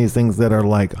been seeing these things that are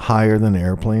like higher than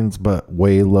airplanes, but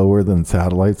way lower than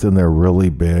satellites, and they're really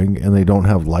big, and they don't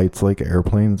have lights like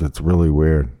airplanes. It's really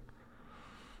weird.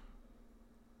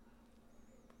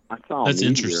 I saw That's a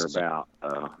meteor interesting. about,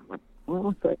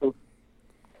 well, I think it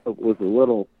was a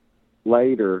little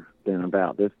later than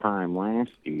about this time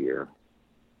last year.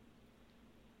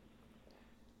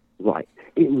 Like,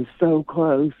 it was so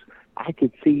close, I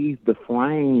could see the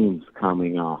flames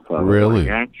coming off of Really? it.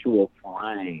 Like actual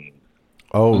flames.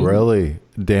 Oh, really?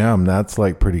 Damn, that's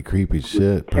like pretty creepy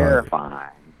shit. but- Terrifying.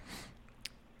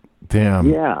 Damn.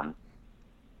 Yeah.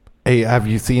 Hey, have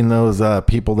you seen those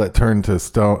people that turn to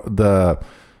stone, the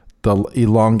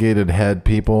elongated head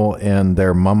people, and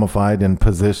they're mummified in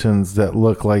positions that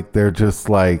look like they're just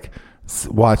like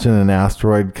watching an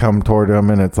asteroid come toward them,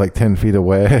 and it's like 10 feet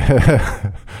away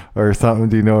or something?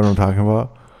 Do you know what I'm talking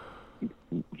about?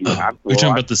 Yeah, We're talking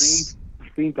about I've this.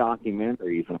 seen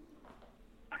documentaries. Well,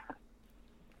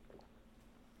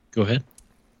 Go ahead.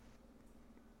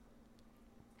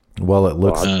 it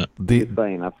looks Well, the Just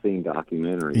saying, I've seen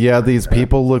documentaries. yeah, these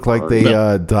people look like they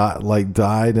No.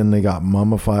 died and they got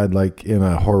mummified like in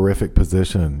a horrific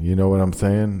position. You know what I'm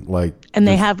saying? Like, and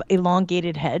they just- have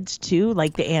elongated heads too,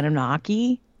 like the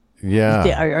Anunnaki.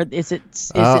 yeah. Is it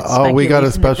We got a speculation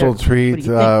that special they're- treat. what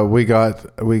do you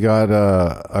think? We got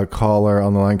a caller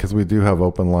on the line because we do have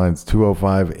open lines,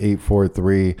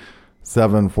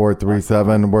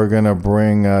 205-843-7437. We're gonna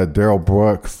bring Darrell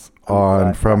Brooks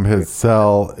on from his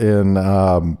cell in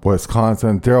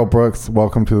Wisconsin. Darrell Brooks,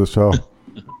 welcome to the show.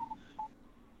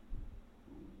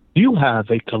 You have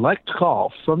a collect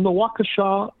call from the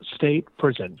Waukesha State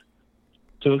Prison.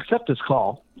 To accept this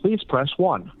call, please press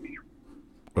 1.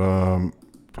 Fuck.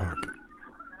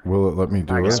 Will it let me do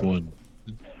Press it? one.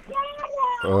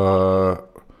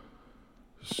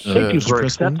 Thank you Shit. for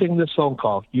press one. accepting this phone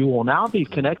call. You will now be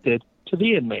connected to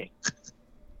the inmate.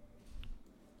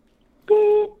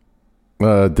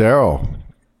 Darrell.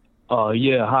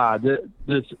 Yeah, hi. This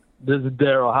is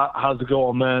Darrell. How's it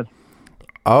going, man?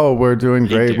 Oh, we're doing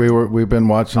great. Darrell. We've been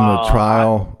watching the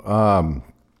trial.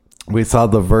 We saw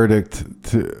the verdict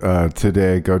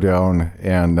today go down,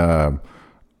 and I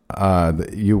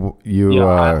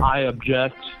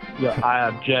object. Yeah, I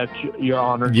object, Your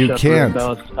Honor. You Shepherd can't.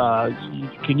 Bellis.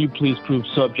 Can you please prove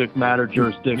subject matter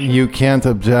jurisdiction? you can't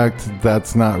object.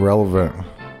 That's not relevant.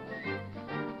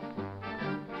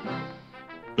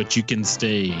 But you can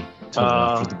stay till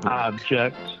after the break. I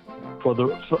object. For the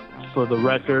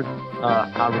record,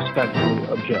 I respectfully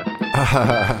object.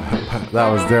 That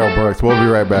was Darrell Brooks. We'll be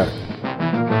right back.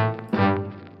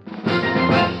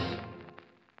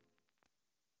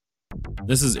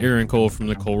 This is Aaron Cole from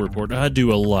the Cole Report. I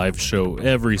do a live show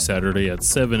every Saturday at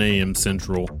 7 a.m.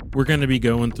 Central. We're going to be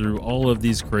going through all of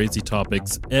these crazy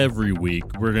topics every week.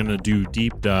 We're going to do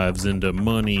deep dives into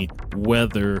money,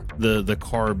 weather, the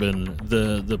carbon,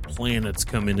 the planets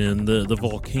coming in, the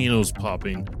volcanoes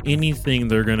popping. Anything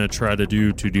they're going to try to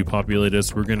do to depopulate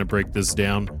us, we're going to break this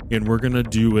down, and we're going to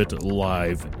do it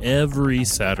live every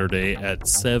Saturday at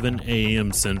 7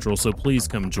 a.m. Central. So please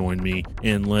come join me,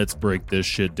 and let's break this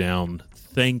shit down.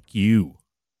 Thank you.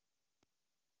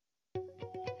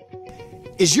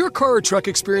 Is your car or truck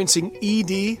experiencing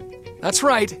ED? That's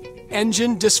right,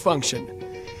 engine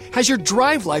dysfunction. Has your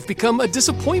drive life become a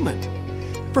disappointment?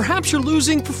 Perhaps you're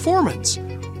losing performance,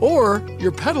 or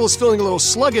your pedal is feeling a little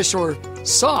sluggish or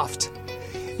soft.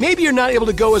 Maybe you're not able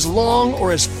to go as long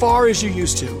or as far as you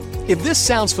used to. If this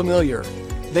sounds familiar,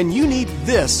 then you need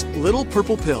this little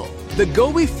purple pill. The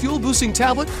Gobi Fuel Boosting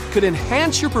Tablet could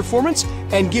enhance your performance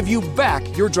and give you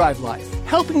back your drive life,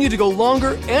 helping you to go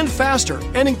longer and faster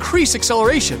and increase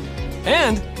acceleration,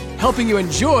 and helping you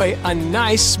enjoy a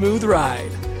nice, smooth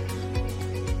ride.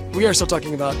 We are still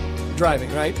talking about driving,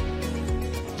 right?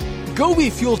 Gobi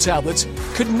Fuel Tablets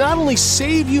could not only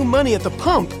save you money at the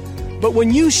pump, but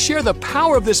when you share the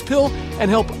power of this pill and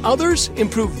help others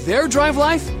improve their drive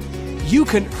life, you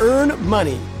can earn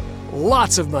money.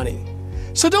 Lots of money.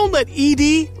 So don't let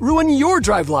ED ruin your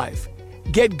drive life.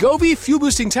 Get Gobi Fuel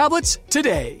Boosting Tablets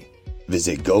today.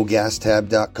 Visit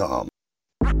GoGasTab.com.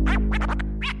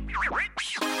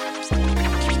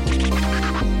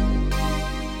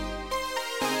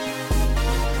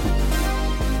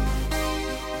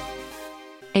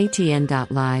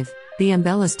 ATN.Live, The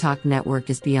Embellis Talk Network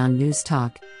is beyond news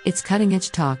talk, it's cutting-edge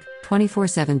talk,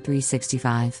 24/7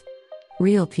 365.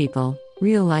 Real people,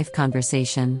 real-life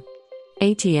conversation.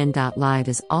 ATN.Live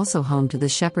is also home to the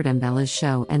Shepherd Embellis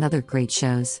Show and other great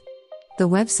shows. The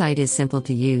website is simple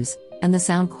to use, and the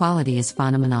sound quality is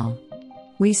phenomenal.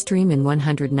 We stream in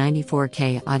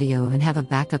 194K audio and have a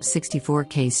backup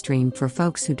 64K stream for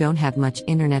folks who don't have much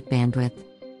internet bandwidth.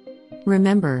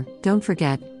 Remember, don't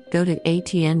forget, go to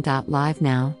ATN.Live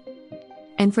now.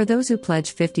 And for those who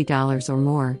pledge $50 or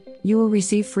more, you will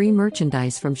receive free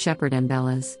merchandise from Shepherd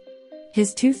Embellis.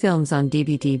 His 2 films on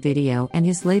DVD video and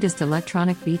his latest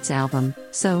Electronic Beats album,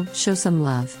 so show some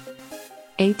love.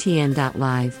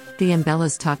 ATN.Live, the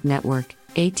Embellis Talk Network,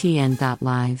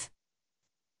 ATN.Live.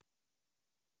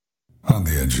 On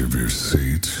the edge of your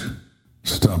seat,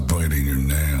 stop biting your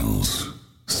nails.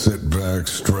 Sit back,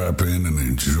 strap in, and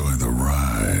enjoy the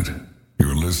ride.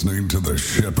 You're listening to the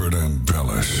Shepherd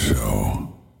Embellis Show.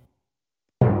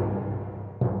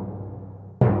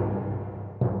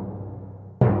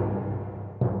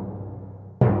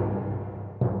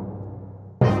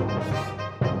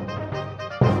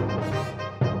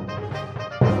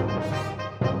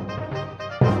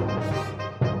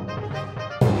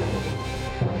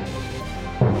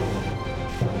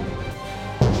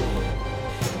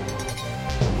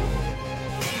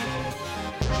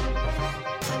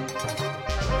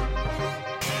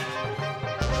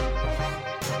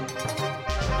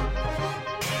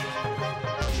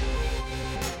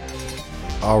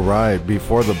 All right,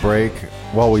 before the break,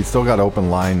 well, we still got open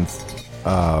lines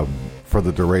for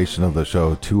the duration of the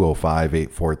show,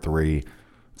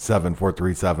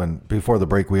 205-843-7437. Before the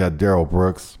break, we had Darrell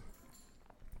Brooks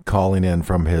calling in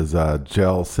from his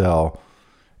jail cell,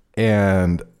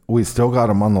 and we still got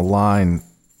him on the line.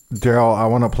 Darrell, I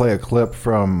want to play a clip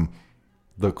from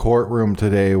the courtroom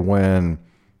today when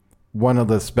one of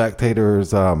the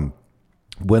spectators,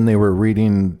 when they were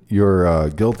reading your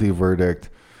guilty verdict,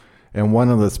 and one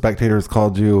of the spectators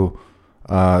told you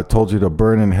to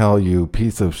burn in hell, you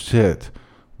piece of shit.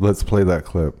 Let's play that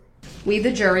clip. We,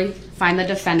 the jury, find the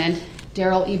defendant,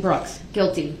 Darrell E. Brooks,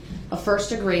 guilty of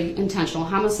first-degree intentional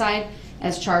homicide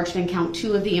as charged in count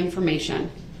 2 of the information.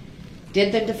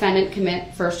 Did the defendant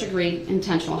commit first-degree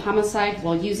intentional homicide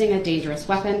while using a dangerous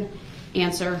weapon?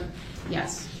 Answer,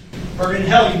 yes. Burn in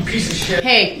hell, you piece of shit.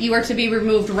 Hey, you are to be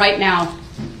removed right now.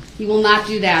 You will not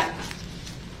do that.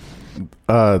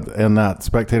 And that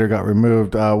spectator got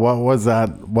removed. What was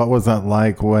that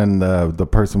like when the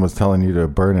person was telling you to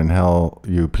burn in hell,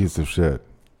 you piece of shit?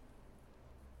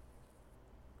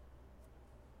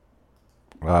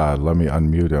 Let me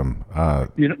unmute him.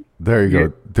 There you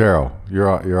go, Darrell.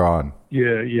 You're on.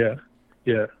 Yeah.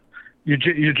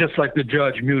 You're just like the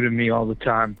judge muting me all the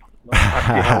time.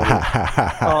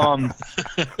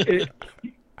 It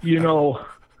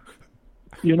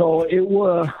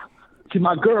was. To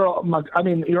my girl,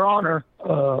 Your Honor,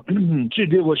 she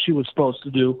did what she was supposed to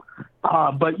do.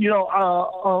 But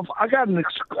I got an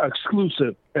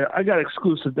exclusive. I got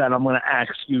exclusive that I'm going to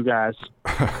ask you guys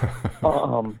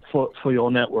for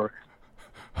your network.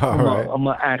 I'm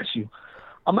going to ask you.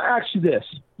 I'm going to ask you this,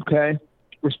 okay?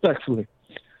 Respectfully.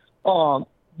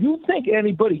 You think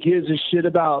anybody gives a shit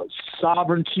about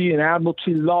sovereignty and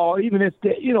admiralty law, even if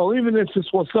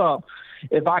it's what's up?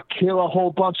 If I kill a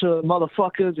whole bunch of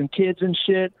motherfuckers and kids and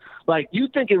shit, like, you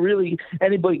think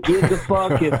anybody gives a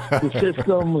fuck if the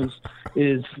system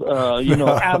is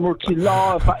admiralty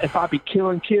law? If I be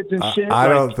killing kids and shit, I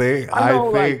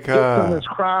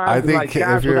think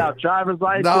guys without driver's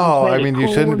license. No, you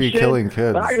shouldn't be killing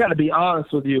kids. But I got to be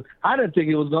honest with you, I didn't think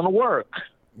it was gonna work.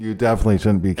 You definitely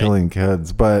shouldn't be killing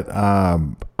kids, but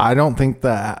I don't think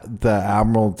that the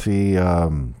admiralty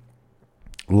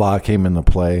law came into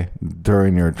play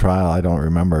during your trial. I don't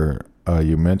remember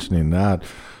you mentioning that,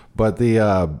 but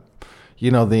the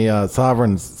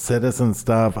sovereign citizen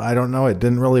stuff, I don't know. It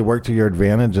didn't really work to your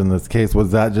advantage in this case.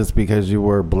 Was that just because you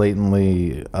were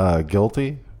blatantly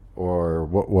guilty, or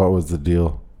what was the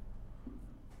deal?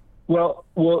 Well,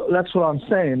 that's what I'm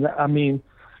saying.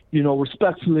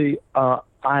 Respectfully,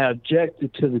 I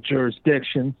objected to the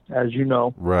jurisdiction, as you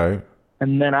know. Right.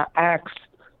 And then I asked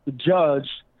the judge,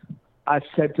 I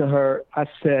said to her,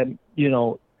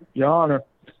 Your Honor,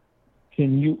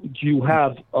 do you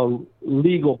have a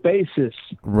legal basis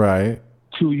right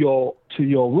to your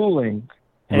ruling?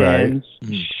 Right. And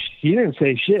she didn't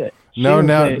say shit. Now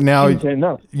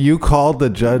you called the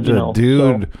judge a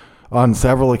dude. On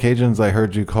several occasions I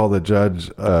heard you call the judge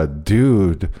a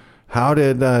dude. How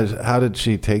did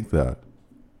she take that?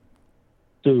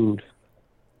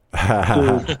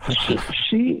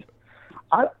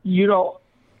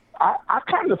 I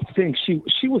kind of think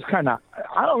she was kind of,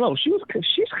 I don't know, she's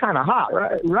kind of hot,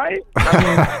 right? I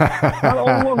mean, I'm the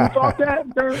only one who thought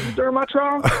that during my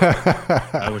trial.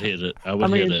 I would hit it. I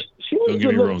hit it. She was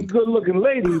a good looking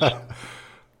lady.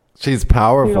 She's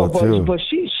powerful too. But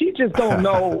she just don't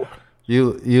know.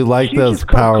 You like those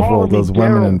powerful, those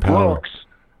women in power. Brooks.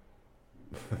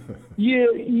 Yeah.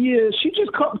 She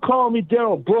just called me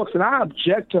Darrell Brooks, and I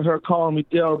object to her calling me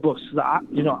Darrell Brooks. I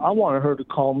wanted her to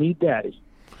call me Daddy.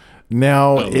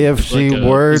 Now, if she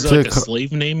were is to like a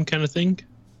slave name kind of thing,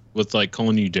 with like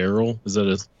calling you Darrell, is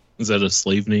that a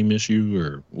slave name issue,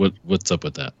 or what's up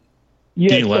with that?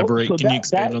 Yeah, can you elaborate? Can you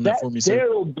expand on that for me, sir?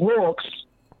 Darrell Brooks.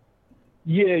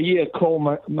 Yeah, Cole,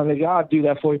 my nigga, I'll do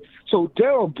that for you. So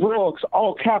Darrell Brooks,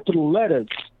 all capital letters,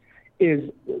 is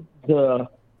the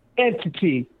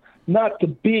entity, not the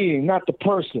being, not the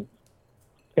person.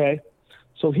 Okay,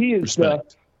 so he is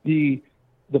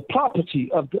the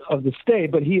property of the state,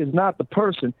 but he is not the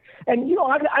person. And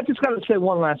I just got to say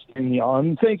one last thing, y'all,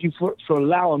 and thank you for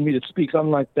allowing me to speak.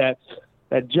 Unlike that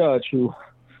judge who,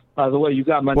 by the way, you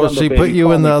got my number. Well, she put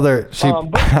you in the other.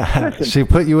 She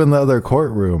put you in the other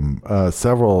courtroom on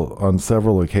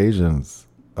several occasions.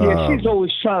 Yeah, she's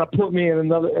always trying to put me in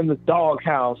the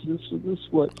doghouse. This is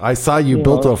what I saw. You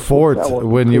built a fort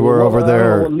when you were over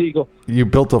there. You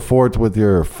built a fort with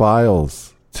your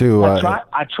files too.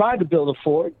 I tried to build a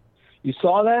fort. You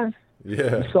saw that?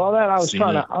 Yeah. You saw that? I was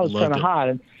trying to hide.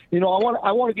 And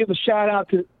I want to give a shout out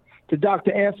to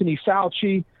Dr. Anthony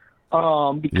Fauci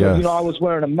because I was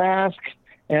wearing a mask,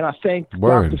 and I thanked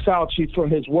Dr. Fauci for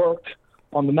his work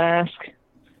on the mask.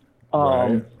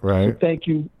 Right. So thank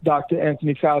you, Dr.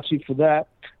 Anthony Fauci, for that.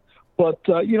 But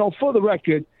for the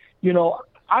record,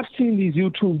 I've seen these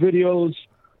YouTube videos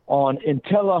on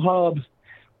IntelliHub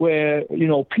where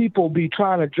people be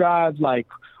trying to drive like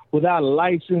without a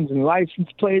license and license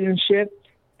plate and shit,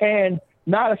 and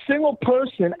not a single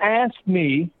person asked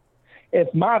me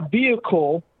if my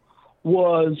vehicle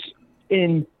was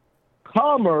in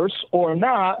commerce or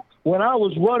not when I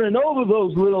was running over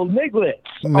those little nigglets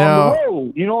on the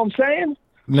road. You know what I'm saying?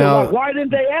 No. So why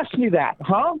didn't they ask me that,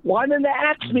 huh? Why didn't they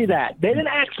ask me that? They didn't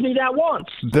ask me that once.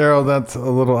 Darrell, that's a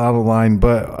little out of line,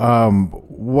 but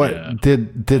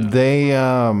did they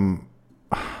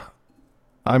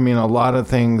I mean, a lot of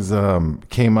things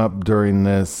came up during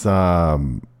this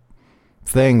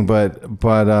thing, but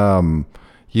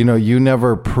you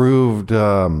never proved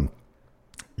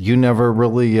you never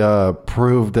really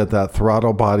proved that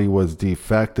throttle body was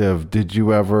defective. Did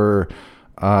you ever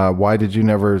why did you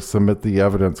never submit the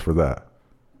evidence for that?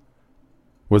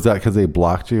 Was that because they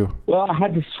blocked you? Well, I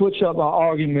had to switch up my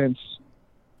arguments.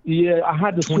 Yeah, I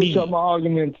had to switch up my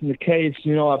arguments in the case.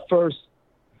 At first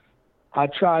I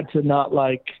tried to not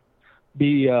I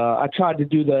tried to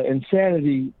do the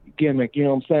insanity gimmick, you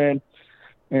know what I'm saying?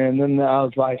 And then I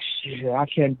was like, shit, I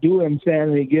can't do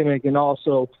insanity gimmick and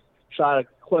also try to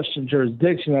question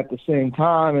jurisdiction at the same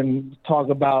time and talk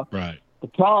about the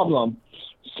problem.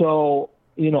 So,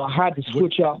 I had to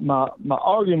switch up my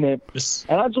argument.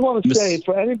 And I just want to say,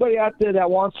 for anybody out there that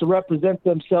wants to represent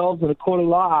themselves in a court of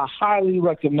law, I highly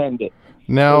recommend it.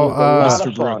 Now,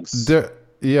 Mr. Brooks.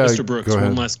 Mr. Brooks,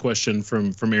 one last question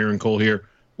from Aaron Cole here.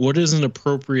 What is an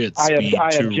appropriate speed to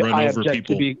run over people? I object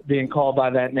to being called by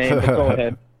that name, but go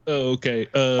ahead. Oh, okay.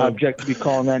 I object to be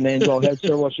calling that name. Go ahead,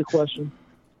 sir. What's your question?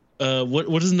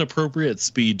 What is an appropriate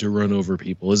speed to run over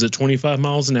people? Is it 25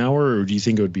 miles an hour, or do you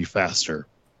think it would be faster?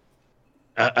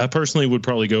 I personally would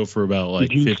probably go for about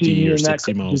 50 or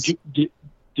 60 miles. Did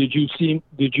you see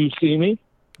me?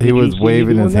 He was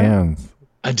waving his hands.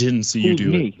 I didn't see you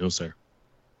do it. No, sir.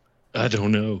 I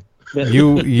don't know.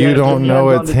 You don't know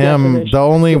it's him. The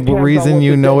only reason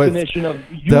you know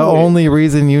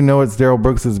it's Darrell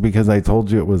Brooks is because I told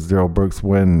you it was Darrell Brooks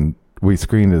when we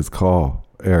screened his call,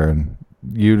 Aaron.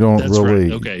 You don't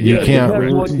really. Okay. You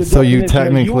can't. So you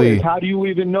technically. How do you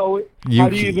even know it?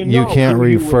 You can't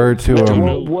refer to him.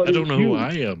 I don't know who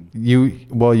I am. You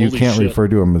can't refer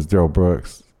to him as Darrell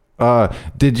Brooks.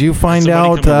 Did you find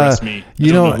out?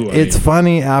 It's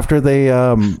funny after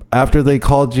they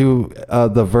called you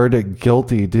the verdict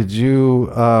guilty. Did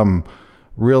you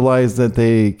realize that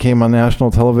they came on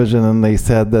national television and they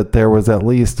said that there was at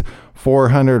least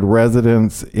 400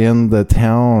 residents in the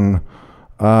town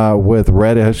with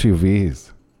red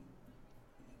SUVs?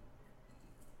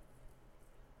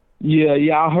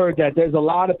 Yeah, I heard that. There's a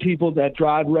lot of people that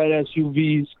drive red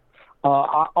SUVs.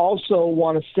 I also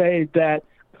want to say that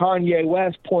Kanye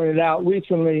West pointed out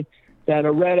recently that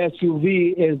a red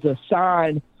SUV is a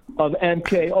sign of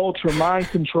MK Ultra mind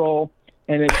control,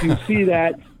 and if you see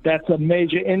that, that's a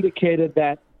major indicator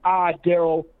that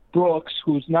Darrell Brooks,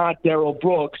 who's not Darrell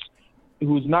Brooks,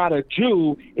 who's not a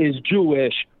Jew is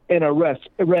Jewish in a red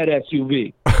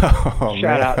SUV.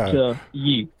 Shout out to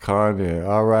Yee. Kanye.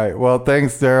 All right. Well,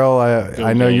 thanks, Darrell.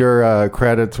 I know your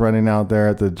credit's running out there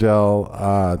at the jail.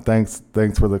 Thanks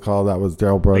for the call. That was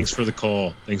Darrell Brooks. Thanks for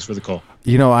the call.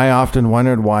 You know, I often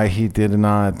wondered why he did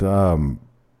not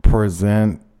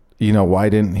present. You know, why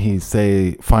didn't he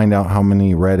find out how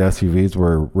many red SUVs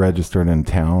were registered in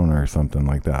town or something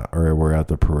like that, or were at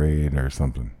the parade or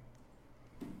something?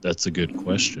 That's a good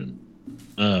question.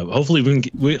 Hopefully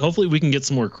we can get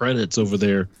some more credits over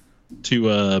there to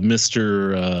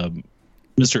Mr.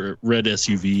 Red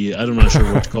SUV. I'm not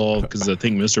sure what to call, because I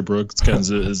think Mr. Brooks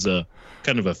is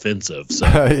kind of offensive. So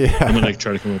yeah. I'm gonna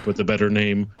try to come up with a better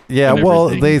name. Yeah, well,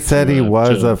 they said he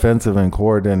was offensive in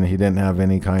court and he didn't have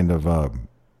any kind of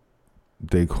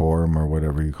decorum or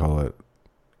whatever you call it.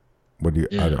 What do you?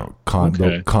 Yeah. I don't know.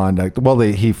 Conduct. Well,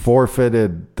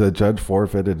 the judge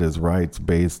forfeited his rights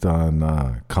based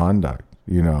on conduct.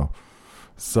 You know,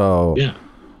 so yeah.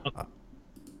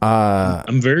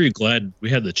 I'm very glad we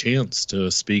had the chance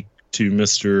to speak to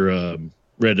Mr.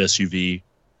 Red SUV.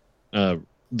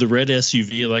 The red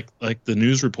SUV, like the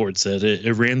news report said,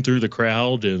 it ran through the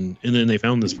crowd, and then they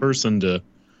found this person to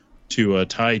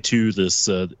tie to this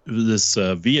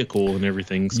vehicle and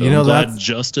everything. So I'm glad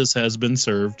justice has been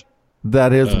served.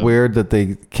 That is weird that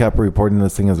they kept reporting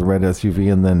this thing as a red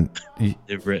SUV, and then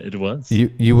it was.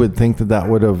 You would think that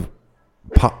would have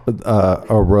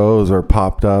arose or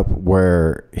popped up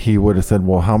where he would have said,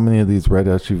 well, how many of these red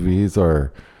SUVs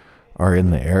are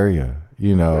in the area,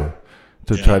 you know,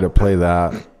 to try to play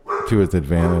that to his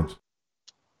advantage.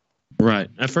 Right.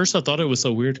 At first I thought it was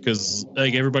so weird because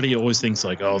like everybody always thinks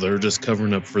like, oh, they're just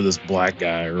covering up for this black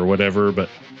guy or whatever, but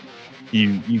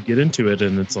you get into it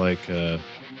and it's like this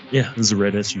is a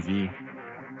red SUV.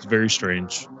 It's very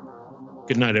strange.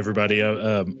 Good night, everybody.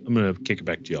 I'm gonna kick it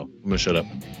back to y'all. I'm gonna shut up.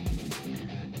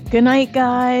 Good night,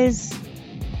 guys.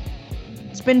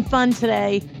 It's been fun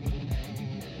today.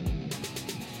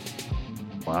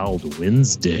 Wild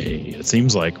Wednesday. It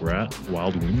seems like Wild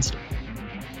Wednesday.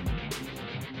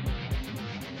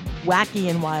 Wacky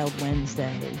and Wild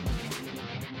Wednesday.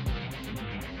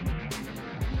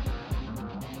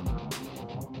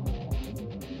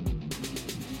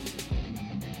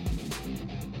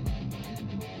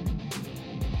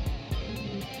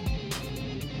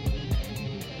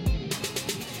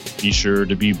 Be sure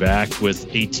to be back with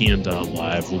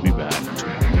ATN.live. We'll be back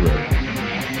tomorrow.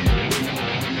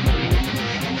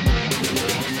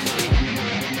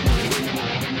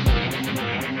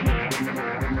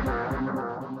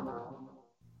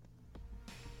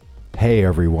 Hey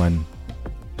everyone,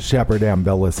 Shepard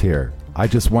Ambellas here. I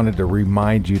just wanted to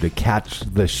remind you to catch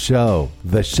the show,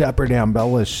 The Shepard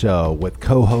Ambellas Show, with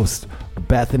co-hosts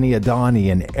Bethany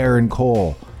Adani and Aaron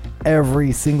Cole,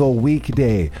 every single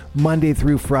weekday, Monday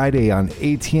through Friday on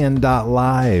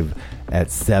ATN.live at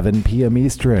 7 p.m.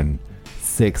 Eastern,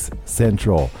 6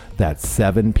 Central. That's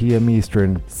 7 p.m.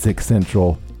 Eastern, 6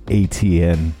 Central,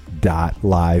 ATN.live.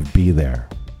 Be there.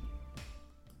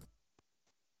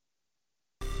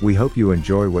 We hope you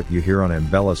enjoy what you hear on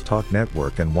Ambellas Talk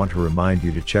Network and want to remind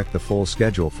you to check the full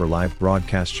schedule for live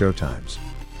broadcast showtimes.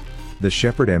 The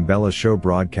Shepard Ambellas Show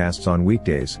broadcasts on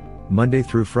weekdays, Monday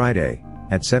through Friday,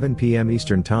 at 7 p.m.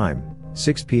 Eastern Time,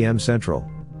 6 p.m. Central.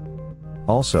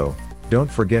 Also,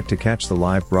 don't forget to catch the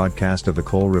live broadcast of the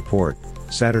Cole Report,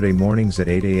 Saturday mornings at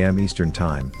 8 a.m. Eastern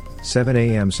Time, 7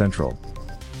 a.m. Central.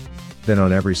 Then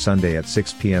on every Sunday at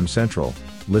 6 p.m. Central,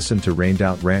 listen to Rained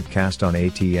Out Rantcast on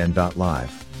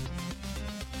ATN.live.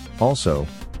 Also,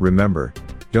 remember,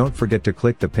 don't forget to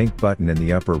click the pink button in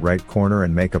the upper right corner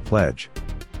and make a pledge.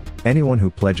 Anyone who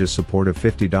pledges support of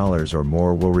 $50 or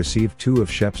more will receive 2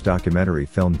 of Shep's documentary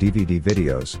film DVD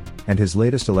videos, and his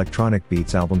latest electronic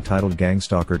beats album titled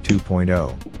Gangstalker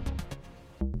 2.0.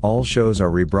 All shows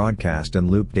are rebroadcast and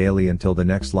looped daily until the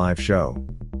next live show.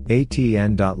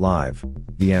 ATN.live,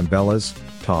 the Ambellas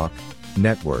Talk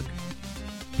Network.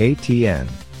 ATN.live.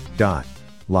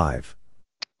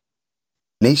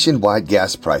 Nationwide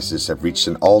gas prices have reached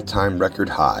an all-time record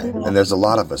high, and there's a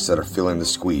lot of us that are feeling the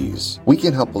squeeze. We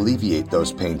can help alleviate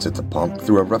those pains at the pump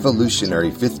through a revolutionary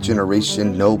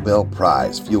 5th-generation Nobel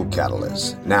Prize fuel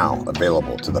catalyst, now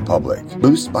available to the public.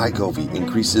 Boost by Govee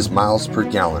increases miles per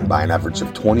gallon by an average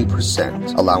of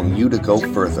 20%, allowing you to go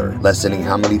further, lessening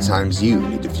how many times you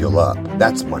need to fuel up.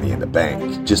 That's money in the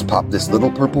bank. Just pop this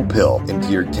little purple pill into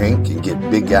your tank and get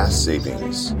big gas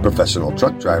savings. Professional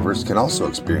truck drivers can also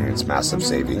experience massive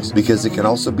savings because it can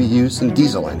also be used in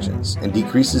diesel engines and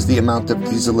decreases the amount of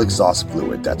diesel exhaust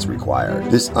fluid that's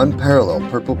required. This unparalleled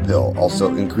purple pill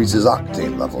also increases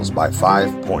octane levels by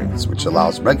 5 points, which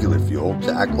allows regular fuel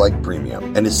to act like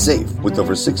premium, and is safe with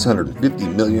over 650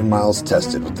 million miles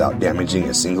tested without damaging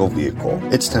a single vehicle.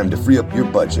 It's time to free up your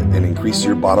budget and increase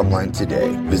your bottom line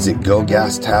today. Visit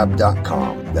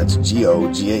GoGasTab.com. That's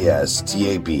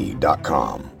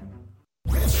GoGasTab.com.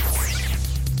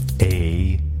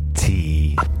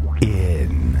 ATN.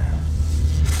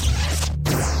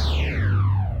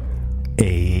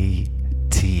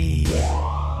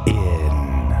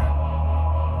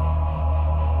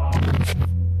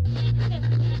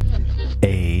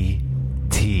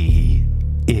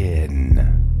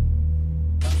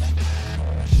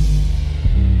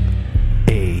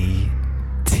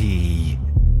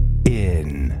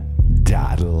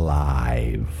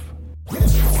 Live.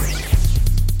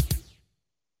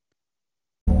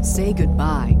 Say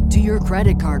goodbye to your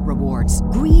credit card rewards.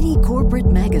 Greedy corporate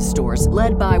mega stores,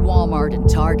 led by Walmart and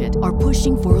Target, are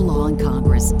pushing for a law in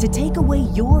Congress to take away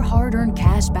your hard-earned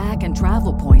cash back and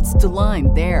travel points to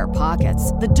line their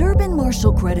pockets. The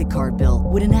Durbin-Marshall credit card bill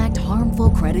would enact harmful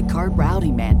credit card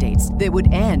routing mandates that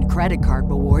would end credit card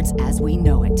rewards as we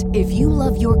know it. If you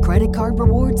love your credit card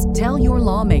rewards, tell your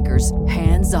lawmakers,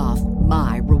 hands off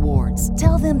my rewards.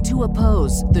 Tell them to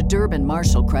oppose the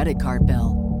Durbin-Marshall credit card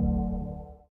bill.